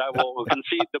granted, I will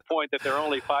concede the point that there are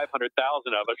only 500,000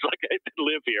 of us like that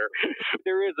live here.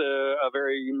 There is a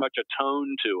very much a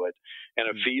tone to it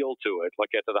and a feel to it,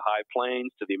 like to the high plains,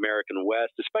 to the American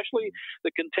West, especially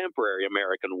the contemporary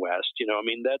American West.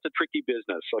 That's a tricky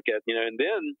business. Like and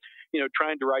then,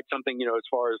 trying to write something, as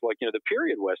far as like, the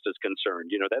period West is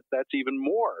concerned, that's even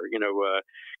more,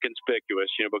 conspicuous,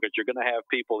 because you're going to have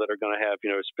people that are going to have,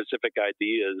 specific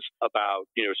ideas about,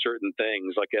 certain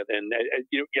things like that. And, as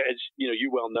you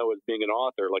well know, as being an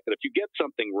author, like that, if you get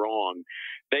something wrong,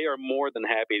 they are more than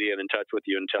happy to get in touch with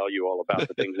you and tell you all about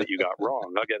the things that you got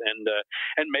wrong. Okay.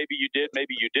 And maybe you did,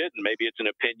 maybe you didn't, maybe it's an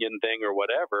opinion thing or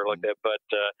whatever like that. But,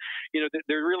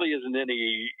 there really isn't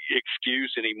any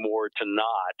excuse anymore to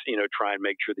not, try and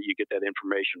make sure that you get that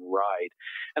information right.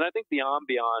 And I think the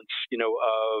ambiance,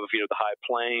 of, the high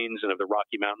plains and of the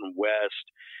Rocky Mountain West,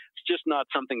 it's just not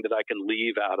something that I can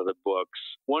leave out of the books.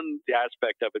 One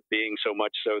aspect of it being so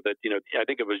much so that, I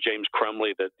think it was James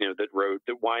Crumley that, that wrote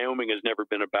that Wyoming has never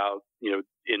been about,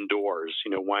 indoors.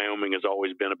 Wyoming has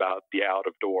always been about the out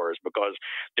of doors because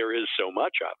there is so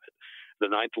much of it. The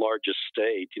ninth largest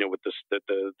state, with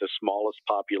the smallest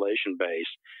population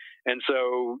base. And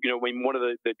so, one of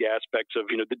the aspects of,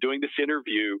 doing this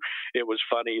interview, it was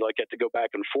funny, like, I had to go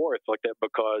back and forth like that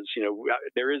because,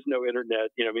 there is no internet,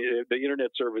 the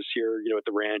internet service here, at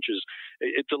the ranch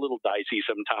it's a little dicey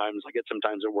sometimes. Like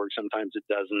sometimes it works, sometimes it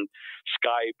doesn't.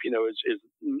 Skype, is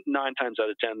 9 times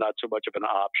out of 10, not so much of an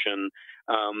option.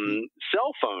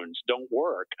 Cell phones don't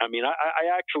work. I mean,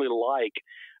 I actually like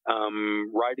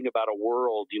writing about a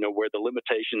world, where the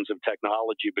limitations of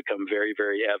technology become very,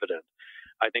 very evident.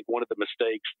 I think one of the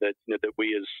mistakes that that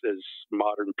we as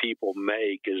modern people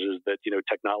make is that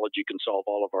technology can solve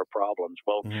all of our problems.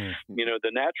 Well,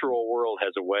 the natural world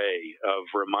has a way of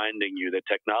reminding you that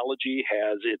technology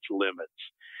has its limits.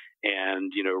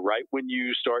 And right when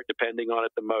you start depending on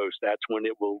it the most, that's when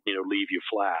it will leave you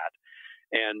flat.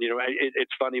 And,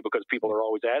 it's funny because people are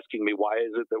always asking me, why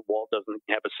is it that Walt doesn't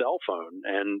have a cell phone?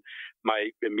 And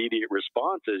my immediate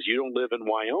response is, you don't live in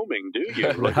Wyoming, do you?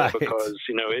 Right. Because,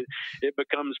 it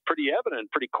becomes pretty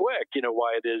evident pretty quick,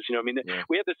 why it is.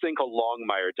 We had this thing called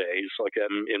Longmire Days, like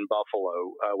in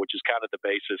Buffalo, which is kind of the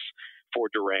basis for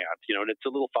Durant, and it's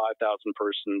a little 5,000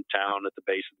 person town at the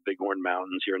base of the Bighorn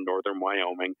Mountains here in northern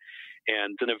Wyoming.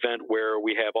 And it's an event where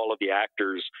we have all of the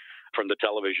actors from the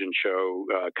television show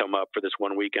come up for this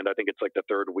one weekend. I think it's like the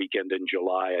third weekend in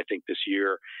July, I think, this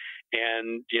year.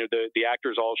 And, the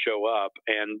actors all show up,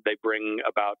 and they bring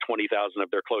about 20,000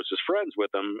 of their closest friends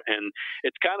with them. And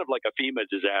it's kind of like a FEMA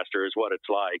disaster is what it's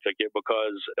like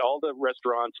because all the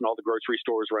restaurants and all the grocery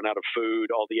stores run out of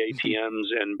food, all the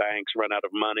ATMs and banks run out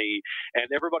of money, and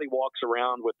everybody walks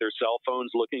around with their cell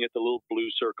phones looking at the little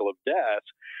blue circle of death,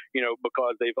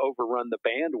 because they've overrun the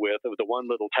bandwidth of the one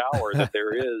little tower that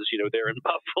there is, there in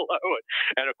Buffalo.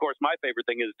 And of course, my favorite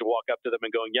thing is to walk up to them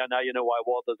and going, yeah, now you know why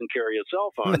Walt doesn't carry a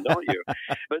cell phone, don't you?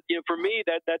 But for me,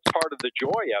 that's part of the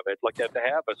joy of it, like that, to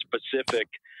have a specific,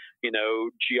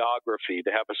 geography,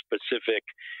 to have a specific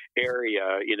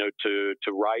area,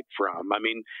 to write from. I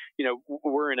mean,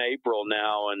 we're in April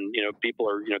now, and people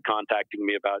are contacting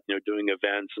me about doing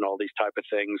events and all these type of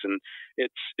things, and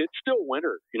it's still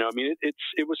winter. I mean,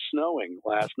 it was snowing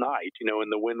last night,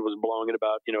 and the wind was blowing at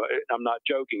about I'm not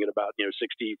joking, at about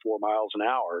 64 miles an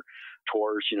hour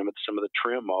towards some of the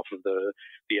trim off of the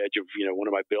edge of one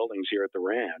of my buildings here at the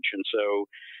ranch. And so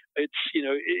it's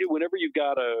whenever you've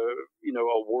got a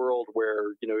world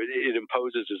where it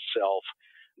imposes itself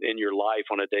in your life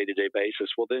on a day-to-day basis,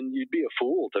 well, then you'd be a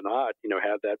fool to not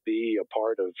have that be a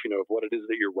part of of what it is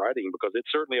that you're writing, because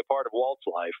it's certainly a part of Walt's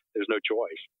life. There's no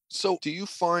choice. So do you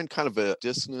find kind of a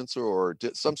dissonance or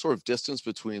some sort of distance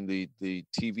between the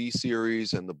TV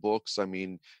series and the books? I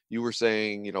mean, you were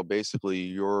saying, basically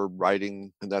you're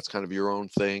writing and that's kind of your own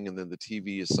thing, and then the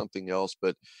TV is something else,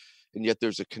 and yet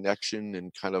there's a connection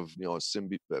and kind of, a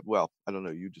symbiote. Well, I don't know,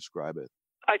 you describe it.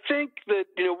 I think that,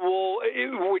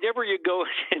 whenever you go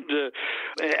into,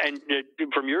 and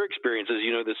from your experiences,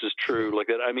 this is true, like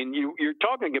that. I mean, you're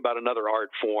talking about another art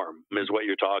form is what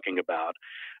you're talking about.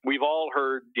 We've all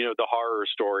heard, the horror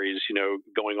stories,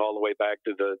 going all the way back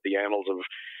to the annals of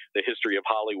the history of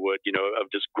Hollywood,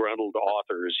 of disgruntled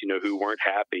authors, who weren't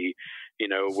happy,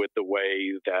 with the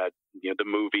way that, the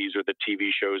movies or the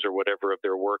TV shows or whatever of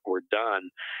their work were done.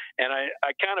 And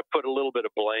I kind of put a little bit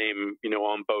of blame,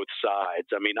 on both sides.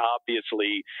 I mean,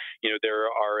 obviously, there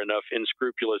are enough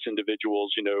unscrupulous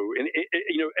individuals, and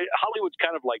Hollywood's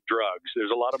kind of like drugs.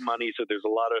 There's a lot of money, so there's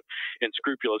a lot of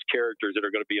unscrupulous characters that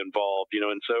are going to be involved, and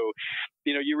so,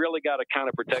 you really got to kind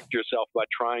of protect yourself by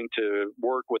trying to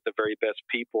work with the very best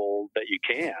people that you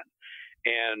can.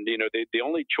 And, the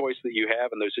only choice that you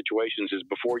have in those situations is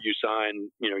before you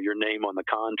sign, your name on the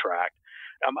contract.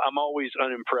 I'm always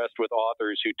unimpressed with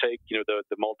authors who take,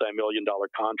 the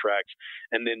multi-million-dollar contracts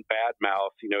and then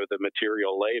badmouth, the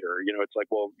material later. It's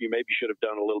like, well, you maybe should have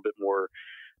done a little bit more,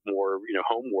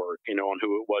 homework, on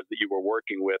who it was that you were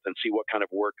working with, and see what kind of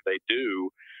work they do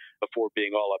before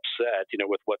being all upset,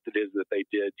 with what it is that they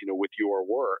did, with your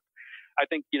work. I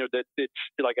think, that it's,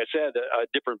 like I said, a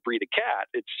different breed of cat.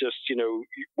 It's just,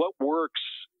 what works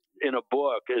in a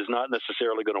book is not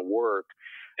necessarily going to work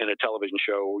in a television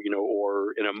show,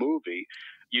 or in a movie.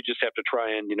 You just have to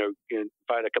try and,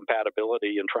 find a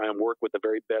compatibility and try and work with the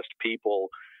very best people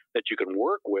that you can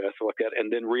work with,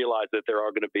 and then realize that there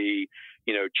are going to be,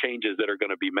 changes that are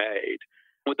going to be made.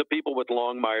 With the people with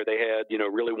Longmire, they had,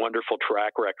 really wonderful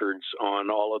track records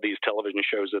on all of these television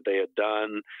shows that they had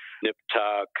done. Nip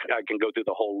Tuck, I can go through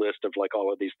the whole list of like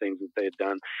all of these things that they had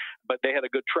done, but they had a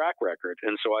good track record.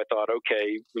 And so I thought,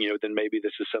 okay, then maybe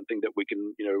this is something that we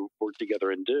can, work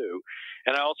together and do.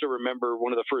 And I also remember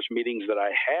one of the first meetings that I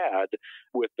had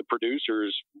with the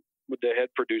producers, with the head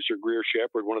producer, Greer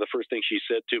Shepard. One of the first things she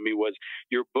said to me was,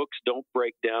 your books don't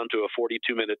break down to a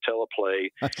 42-minute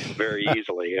teleplay very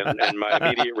easily. And my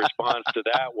immediate response to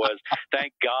that was,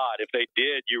 thank God. If they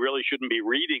did, you really shouldn't be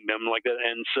reading them like that.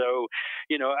 And so,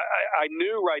 I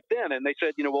knew right then, and they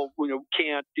said, well,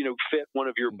 can't, fit one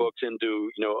of your books into,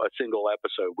 a single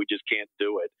episode. We just can't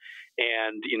do it.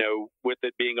 And, with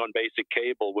it being on basic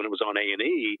cable, when it was on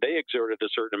A&E, they exerted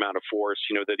a certain amount of force,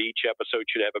 that each episode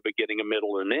should have a beginning, a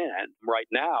middle, and end. Right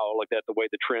now, like that, the way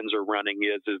the trends are running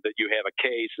is that you have a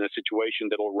case and a situation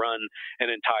that'll run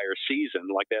an entire season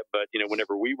like that. But,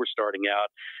 whenever we were starting out,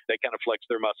 they kind of flexed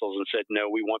their muscles and said, no,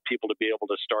 we want people to be able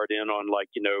to start in on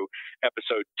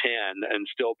episode 10 and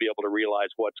still be able to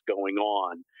realize what's going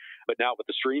on. But now with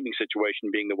the streaming situation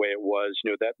being the way it was,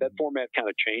 that format kind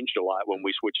of changed a lot when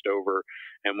we switched over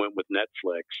and went with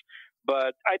Netflix.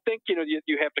 But I think,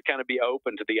 you have to kind of be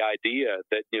open to the idea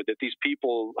that, that these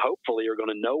people hopefully are going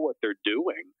to know what they're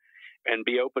doing, and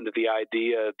be open to the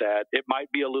idea that it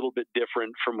might be a little bit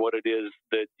different from what it is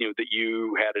that, that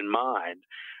you had in mind.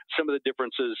 some of the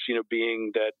differences,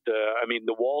 being that,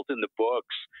 the Walt in the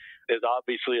books is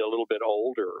obviously a little bit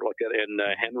older, and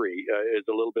Henry is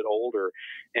a little bit older.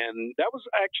 And that was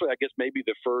actually, I guess, maybe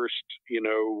the first,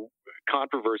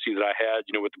 controversy that I had,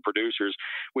 with the producers.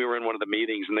 We were in one of the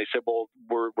meetings and they said, well,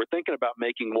 we're thinking about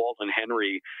making Walt and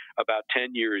Henry about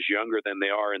 10 years younger than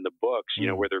they are in the books,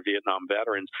 where they're Vietnam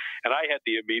veterans. And I had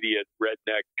the immediate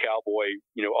redneck cowboy,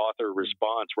 author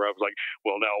response where I was like,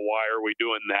 well, now why are we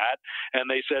doing that? And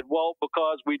they said, well,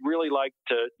 because we'd really like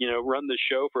to, run the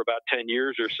show for about 10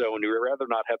 years or so, and we'd rather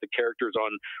not have the characters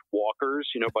on walkers,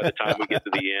 by the time we get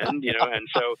to the end, and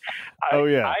so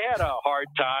I had a hard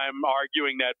time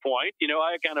arguing that point.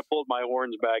 I kind of pulled my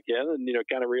horns back in and,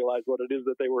 kind of realized what it is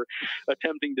that they were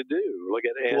attempting to do.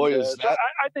 So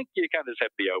I think you kind of just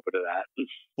have to be open to that.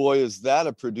 Boy, is that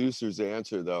a producer's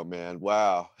answer, though, man.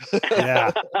 Wow.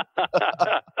 Yeah.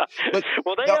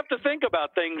 Well, they have to think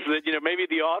about things that, maybe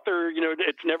the author,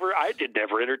 I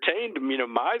never entertained,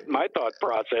 my thought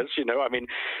process,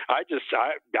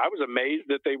 I was amazed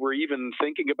that they were even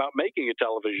thinking about making a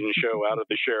television show out of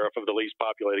the sheriff of the least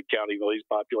populated county, the least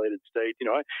populated state.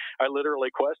 I literally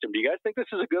questioned, do you guys think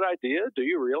this is a good idea? Do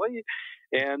you really?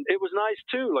 And it was nice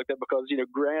too, like that, because,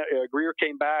 Greer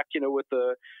came back, with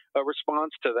a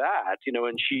response to that,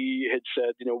 and she had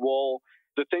said, well,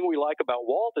 the thing we like about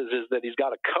Walt is that he's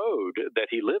got a code that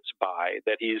he lives by,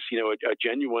 that he's, a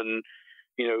genuine,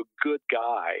 good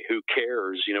guy who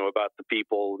cares, about the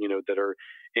people, that are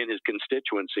in his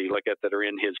constituency, that are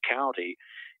in his county.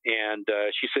 And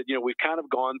she said, we've kind of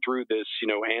gone through this,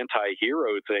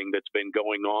 anti-hero thing that's been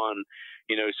going on,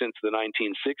 since the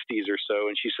 1960s or so.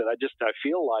 And she said, I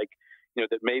feel like,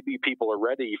 that maybe people are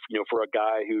ready, for a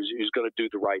guy who's going to do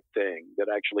the right thing, that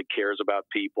actually cares about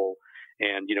people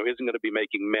and, isn't going to be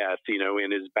making meth,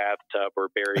 in his bathtub or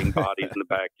burying bodies in the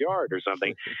backyard or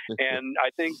something. And I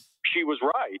think she was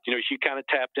right. She kind of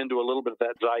tapped into a little bit of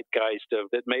that zeitgeist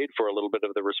that made for a little bit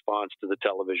of the response to the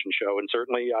television show. And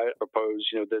certainly I oppose,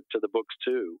 to the books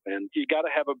too. And you got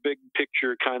to have a big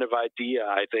picture kind of idea,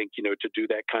 I think, to do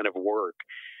that kind of work.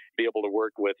 Be able to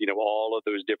work with, all of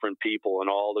those different people and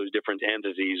all those different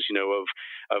entities,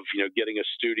 of getting a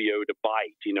studio to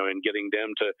bite, and getting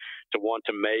them to want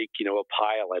to make, a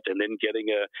pilot, and then getting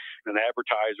an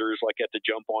advertisers to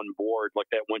jump on board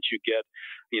like that once you get,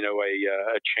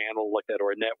 a channel like that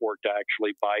or a network to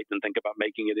actually bite and think about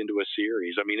making it into a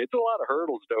series. I mean, it's a lot of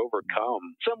hurdles to overcome.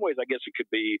 In some ways, I guess it could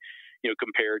be,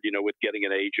 compared, with getting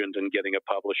an agent and getting a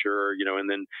publisher, and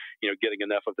then, getting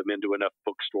enough of them into enough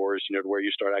bookstores, to where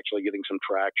you start actually getting some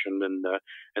traction and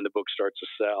the book starts to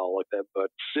sell like that. But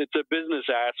it's a business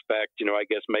aspect, I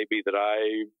guess maybe that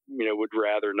I, would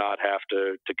rather not have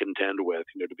to contend with,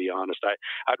 to be honest.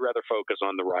 I'd rather focus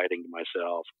on the writing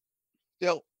myself.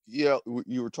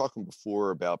 You were talking before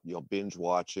about, binge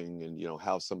watching and,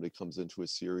 how somebody comes into a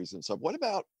series and stuff. What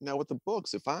about now with the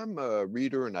books? If I'm a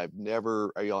reader and I've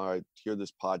never, I hear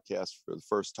this podcast for the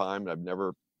first time and I've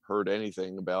never heard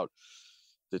anything about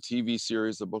the TV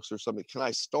series, the books or something, can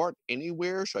I start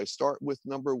anywhere? Should I start with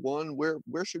number one?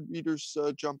 Where should readers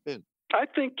jump in? I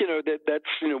think,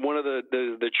 that's, one of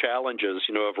the challenges,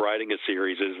 of writing a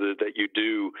series is that you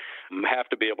do have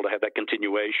to be able to have that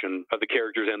continuation of the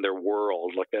characters and their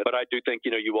world like that. But I do think,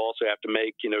 you also have to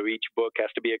make, each book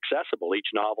has to be accessible.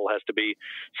 Each novel has to be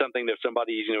something that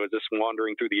somebody, is just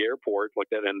wandering through the airport like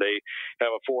that, and they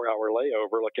have a 4-hour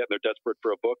layover like that, and they're desperate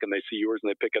for a book, and they see yours and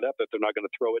they pick it up, that they're not going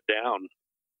to throw it down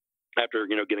after,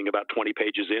 getting about 20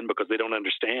 pages in because they don't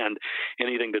understand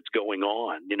anything that's going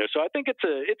on, So I think it's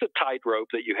a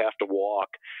tightrope that you have to walk.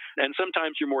 And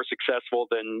sometimes you're more successful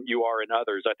than you are in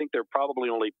others. I think there are probably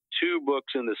only 2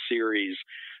 books in the series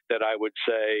that I would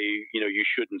say, you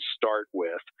shouldn't start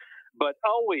with. But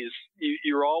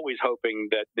you're always hoping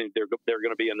that there are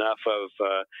going to be enough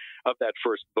of that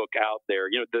first book out there.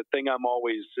 The thing I'm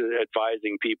always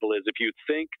advising people is if you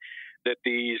think that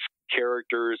these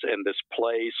characters and this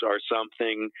place are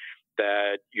something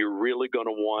that you're really going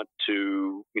to want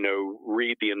to,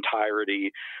 read the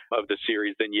entirety of the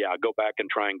series, then go back and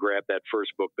try and grab that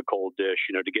first book, The Cold Dish,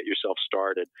 to get yourself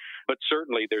started. But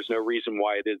certainly there's no reason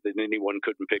why it is that anyone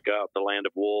couldn't pick up The Land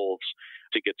of Wolves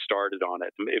to get started on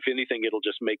it. If anything, it'll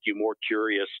just make you more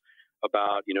curious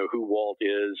about, who Walt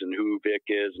is and who Vic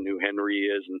is and who Henry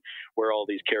is and where all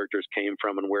these characters came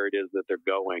from and where it is that they're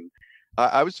going.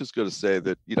 I was just going to say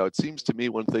that, it seems to me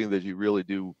one thing that you really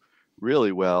do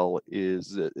really well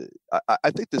is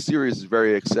I think the series is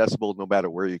very accessible no matter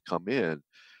where you come in,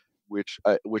 which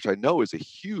I know is a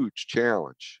huge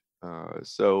challenge.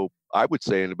 So I would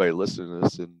say anybody listening to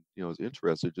this and, is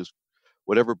interested, just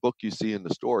whatever book you see in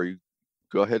the store, you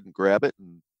go ahead and grab it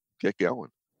and get going.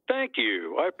 Thank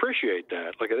you. I appreciate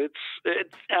that. Like it's.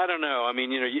 I don't know. I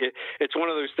mean, it's one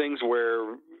of those things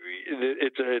where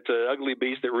it's an ugly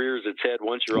beast that rears its head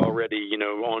once you're already,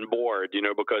 on board.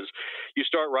 Because you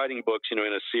start writing books, in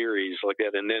a series like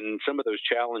that, and then some of those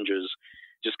challenges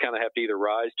just kind of have to either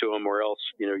rise to them or else,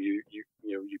 you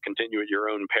continue at your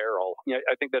own peril.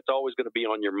 I think that's always going to be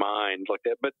on your mind like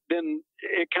that. But then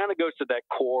it kind of goes to that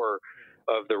core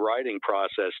of the writing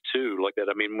process too, like that.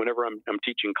 I mean, whenever I'm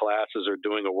teaching classes or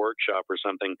doing a workshop or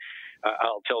something,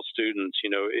 I'll tell students,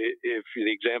 if the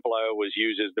example I always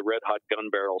use is the red hot gun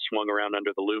barrel swung around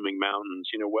under the looming mountains.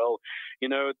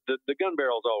 The gun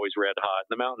barrel's always red hot,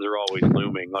 and the mountains are always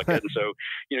looming like that. And so,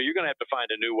 you're going to have to find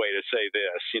a new way to say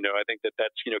this. I think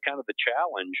that's kind of the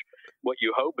challenge. What you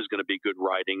hope is going to be good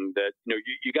writing. That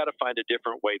you got to find a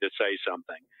different way to say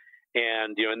something.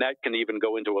 And, and that can even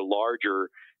go into a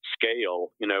larger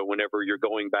scale, whenever you're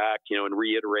going back, and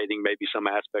reiterating maybe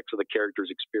some aspects of the characters'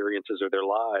 experiences or their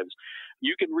lives.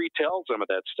 You can retell some of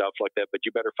that stuff like that, but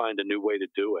you better find a new way to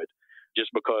do it.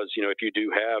 Just because, if you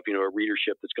do have, a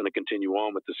readership that's going to continue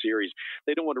on with the series,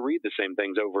 they don't want to read the same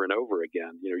things over and over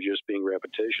again, just being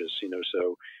repetitious,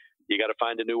 so you got to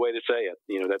find a new way to say it.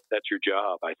 That's your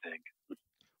job, I think.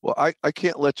 Well, I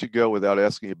can't let you go without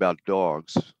asking about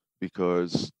dogs.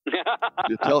 Because and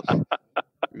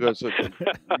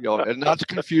not to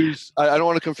confuse, I don't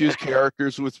want to confuse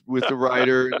characters with the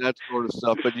writer and that sort of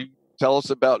stuff, but you tell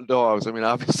us about dogs. I mean,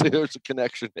 obviously there's a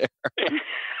connection there.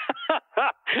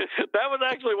 That was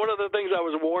actually one of the things I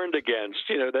was warned against.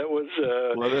 That was,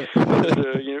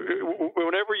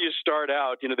 whenever you start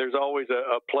out, there's always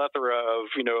a plethora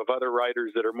of other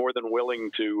writers that are more than willing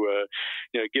to,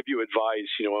 give you advice,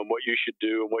 on what you should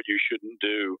do and what you shouldn't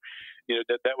do.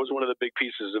 That was one of the big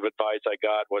pieces of advice I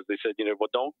got was they said,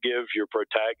 well, don't give your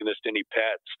protagonist any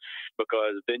pets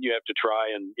because then you have to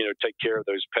try and, take care of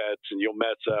those pets and you'll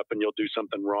mess up and you'll do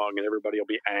something wrong and everybody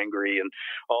will be angry and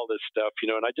all this stuff,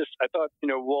 and I thought,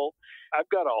 well, I've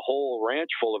got a whole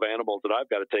ranch full of animals that I've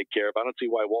got to take care of. I don't see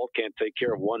why Walt can't take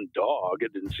care of one dog.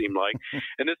 It didn't seem like,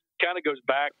 and this kind of goes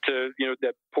back to,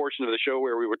 that portion of the show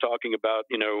where we were talking about,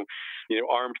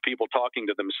 armed people talking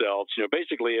to themselves.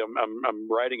 Basically I'm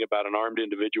writing about an armed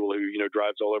individual who,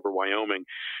 drives all over Wyoming,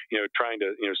 trying to,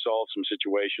 solve some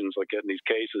situations like that in these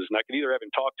cases. And I could either have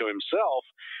him talk to himself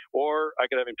or I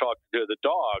could have him talk to the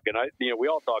dog. And we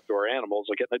all talk to our animals.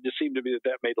 Like it just seemed to me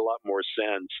that made a lot more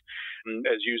sense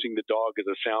as using the dog as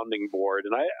a sounding board.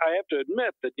 And I have to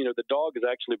admit that, the dog has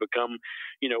actually become,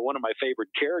 one of my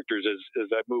favorite characters as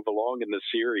I move along in the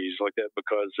series like that,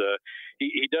 because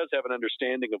he does have an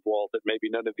understanding of Walt that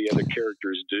maybe none of the other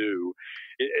characters do.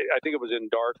 I think it was in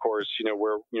Dark Horse,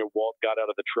 where, Walt got out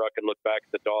of the truck and looked back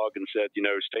at the dog and said,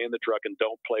 stay in the truck and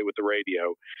don't play with the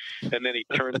radio. And then he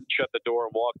shut the door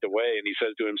and walked away. And he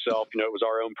says to himself, it was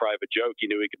our own private joke. He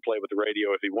knew he could play with the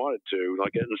radio if he wanted to.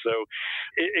 Like, and so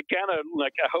it kind of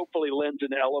like hopefully lends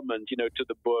an element, to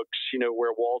the books,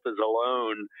 where Walt is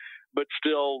alone, but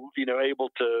still, able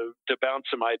to bounce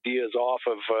some ideas off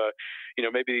of,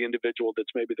 maybe the individual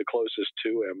that's maybe the closest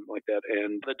to him like that.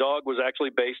 And the dog was actually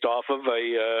based off of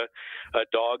a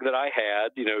dog that I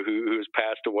had, who's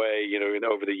passed away,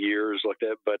 over the years like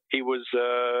that. But he was,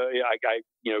 I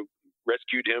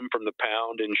rescued him from the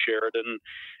pound in Sheridan.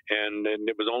 And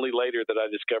it was only later that I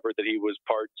discovered that he was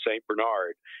part St.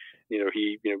 Bernard.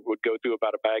 He would go through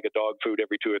about a bag of dog food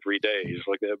every 2 or 3 days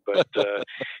like that. But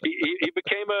he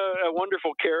became a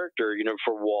wonderful character,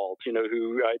 for Walt,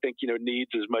 who I think,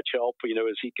 needs as much help,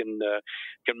 as he can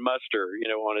muster,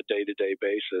 on a day-to-day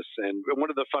basis. And one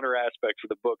of the funner aspects of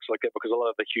the books like that, because a lot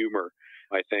of the humor,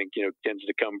 I think, tends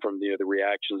to come from, the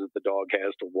reactions that the dog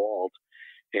has to Walt.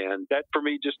 And that for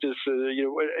me just is,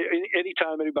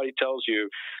 anytime anybody tells you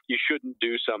you shouldn't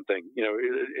do something,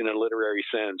 in a literary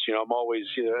sense, I'm always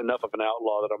enough of an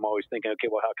outlaw that I'm always thinking, okay,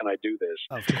 well, how can I do this?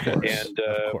 Of course. And,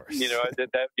 of course.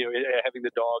 having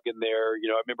the dog in there,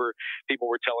 I remember people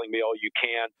were telling me, oh, you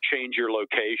can't change your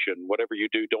location. Whatever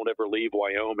you do, don't ever leave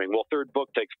Wyoming. Well, third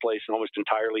book takes place almost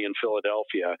entirely in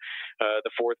Philadelphia.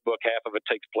 The fourth book, half of it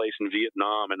takes place in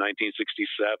Vietnam in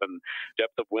 1967.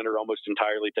 Depth of Winter almost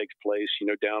entirely takes place,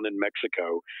 down in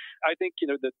Mexico. I think,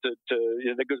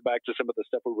 that goes back to some of the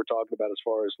stuff we were talking about as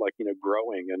far as like,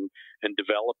 growing and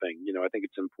developing. I think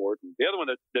it's important. The other one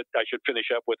that I should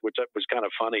finish up with, which was kind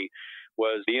of funny,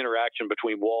 was the interaction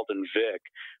between Walt and Vic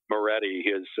Moretti,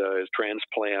 his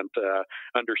transplant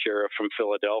undersheriff from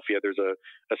Philadelphia. There's a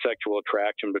sexual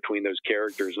attraction between those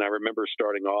characters. And I remember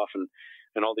starting off and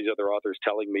all these other authors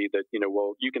telling me that,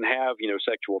 well, you can have,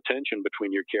 sexual tension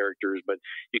between your characters, but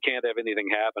you can't have anything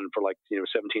happen for like,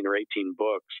 17 or 18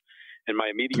 books. And my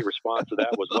immediate response to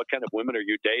that was, "What kind of women are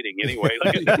you dating anyway?"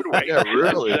 Like, who would wait Yeah,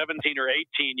 really. 17 or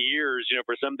 18 years,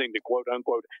 for something to quote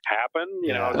unquote happen.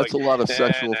 I was That's like, a lot of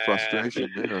sexual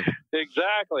frustration there.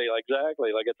 Exactly. Like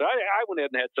I went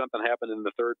ahead and had something happen in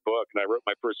the third book, and I wrote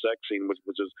my first sex scene, which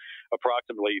was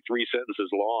approximately 3 sentences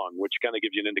long, which kind of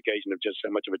gives you an indication of just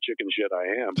how much of a chicken shit I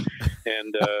am.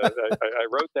 And I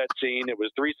wrote that scene. It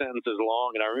was 3 sentences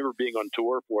long, and I remember being on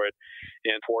tour for it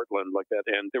in Portland, like that.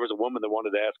 And there was a woman that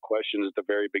wanted to ask questions at the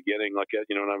very beginning, like that,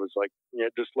 and I was like,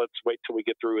 just let's wait till we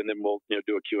get through, and then we'll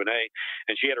do a Q&A.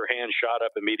 And she had her hand shot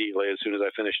up immediately as soon as I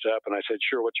finished up, and I said,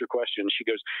 "Sure, what's your question?" She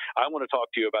goes, "I want to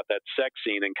talk to you about that sex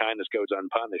scene in Kindness Goes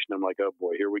Unpunished." And I'm like, "Oh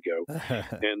boy, here we go."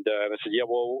 And I said, "Yeah,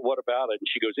 well, what about it?" And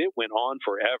she goes, "It went on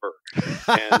forever."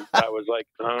 And I was like,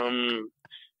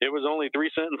 it was only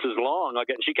 3 sentences long.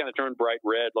 And she kind of turned bright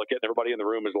red, and everybody in the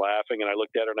room is laughing. And I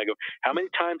looked at her and I go, "How many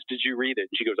times did you read it?"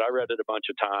 And she goes, "I read it a bunch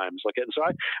of times." And so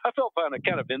I felt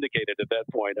kind of vindicated at that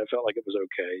point. I felt like it was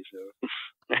okay. So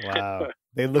Wow.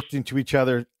 They looked into each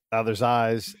other's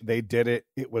eyes. They did it.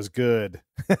 It was good.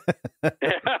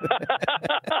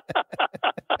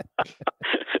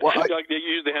 Well, they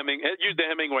use the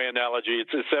Hemingway analogy.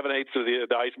 It's 7/8 of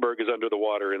the iceberg is under the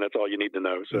water, and that's all you need to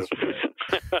know. So,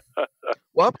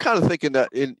 well, I'm kind of thinking that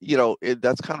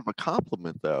that's kind of a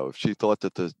compliment, though. If she thought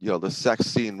that the sex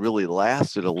scene really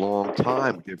lasted a long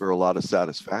time, gave her a lot of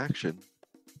satisfaction.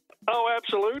 Oh,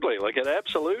 absolutely!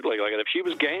 Absolutely! If she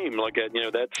was game,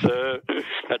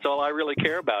 that's all I really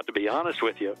care about, to be honest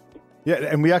with you. Yeah,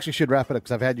 and we actually should wrap it up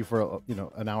because I've had you for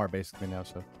an hour basically now.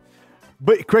 So,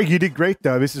 but Craig, you did great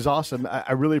though. This is awesome.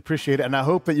 I really appreciate it, and I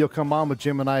hope that you'll come on with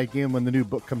Jim and I again when the new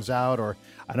book comes out. Or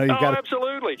I know you've got.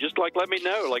 Absolutely! Just let me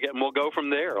know, and we'll go from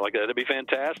there. That'd be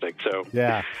fantastic. So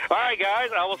yeah. All right,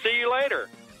 guys. I will see you later.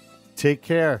 Take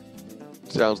care.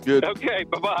 Sounds good. Okay.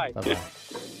 Bye-bye. Bye-bye.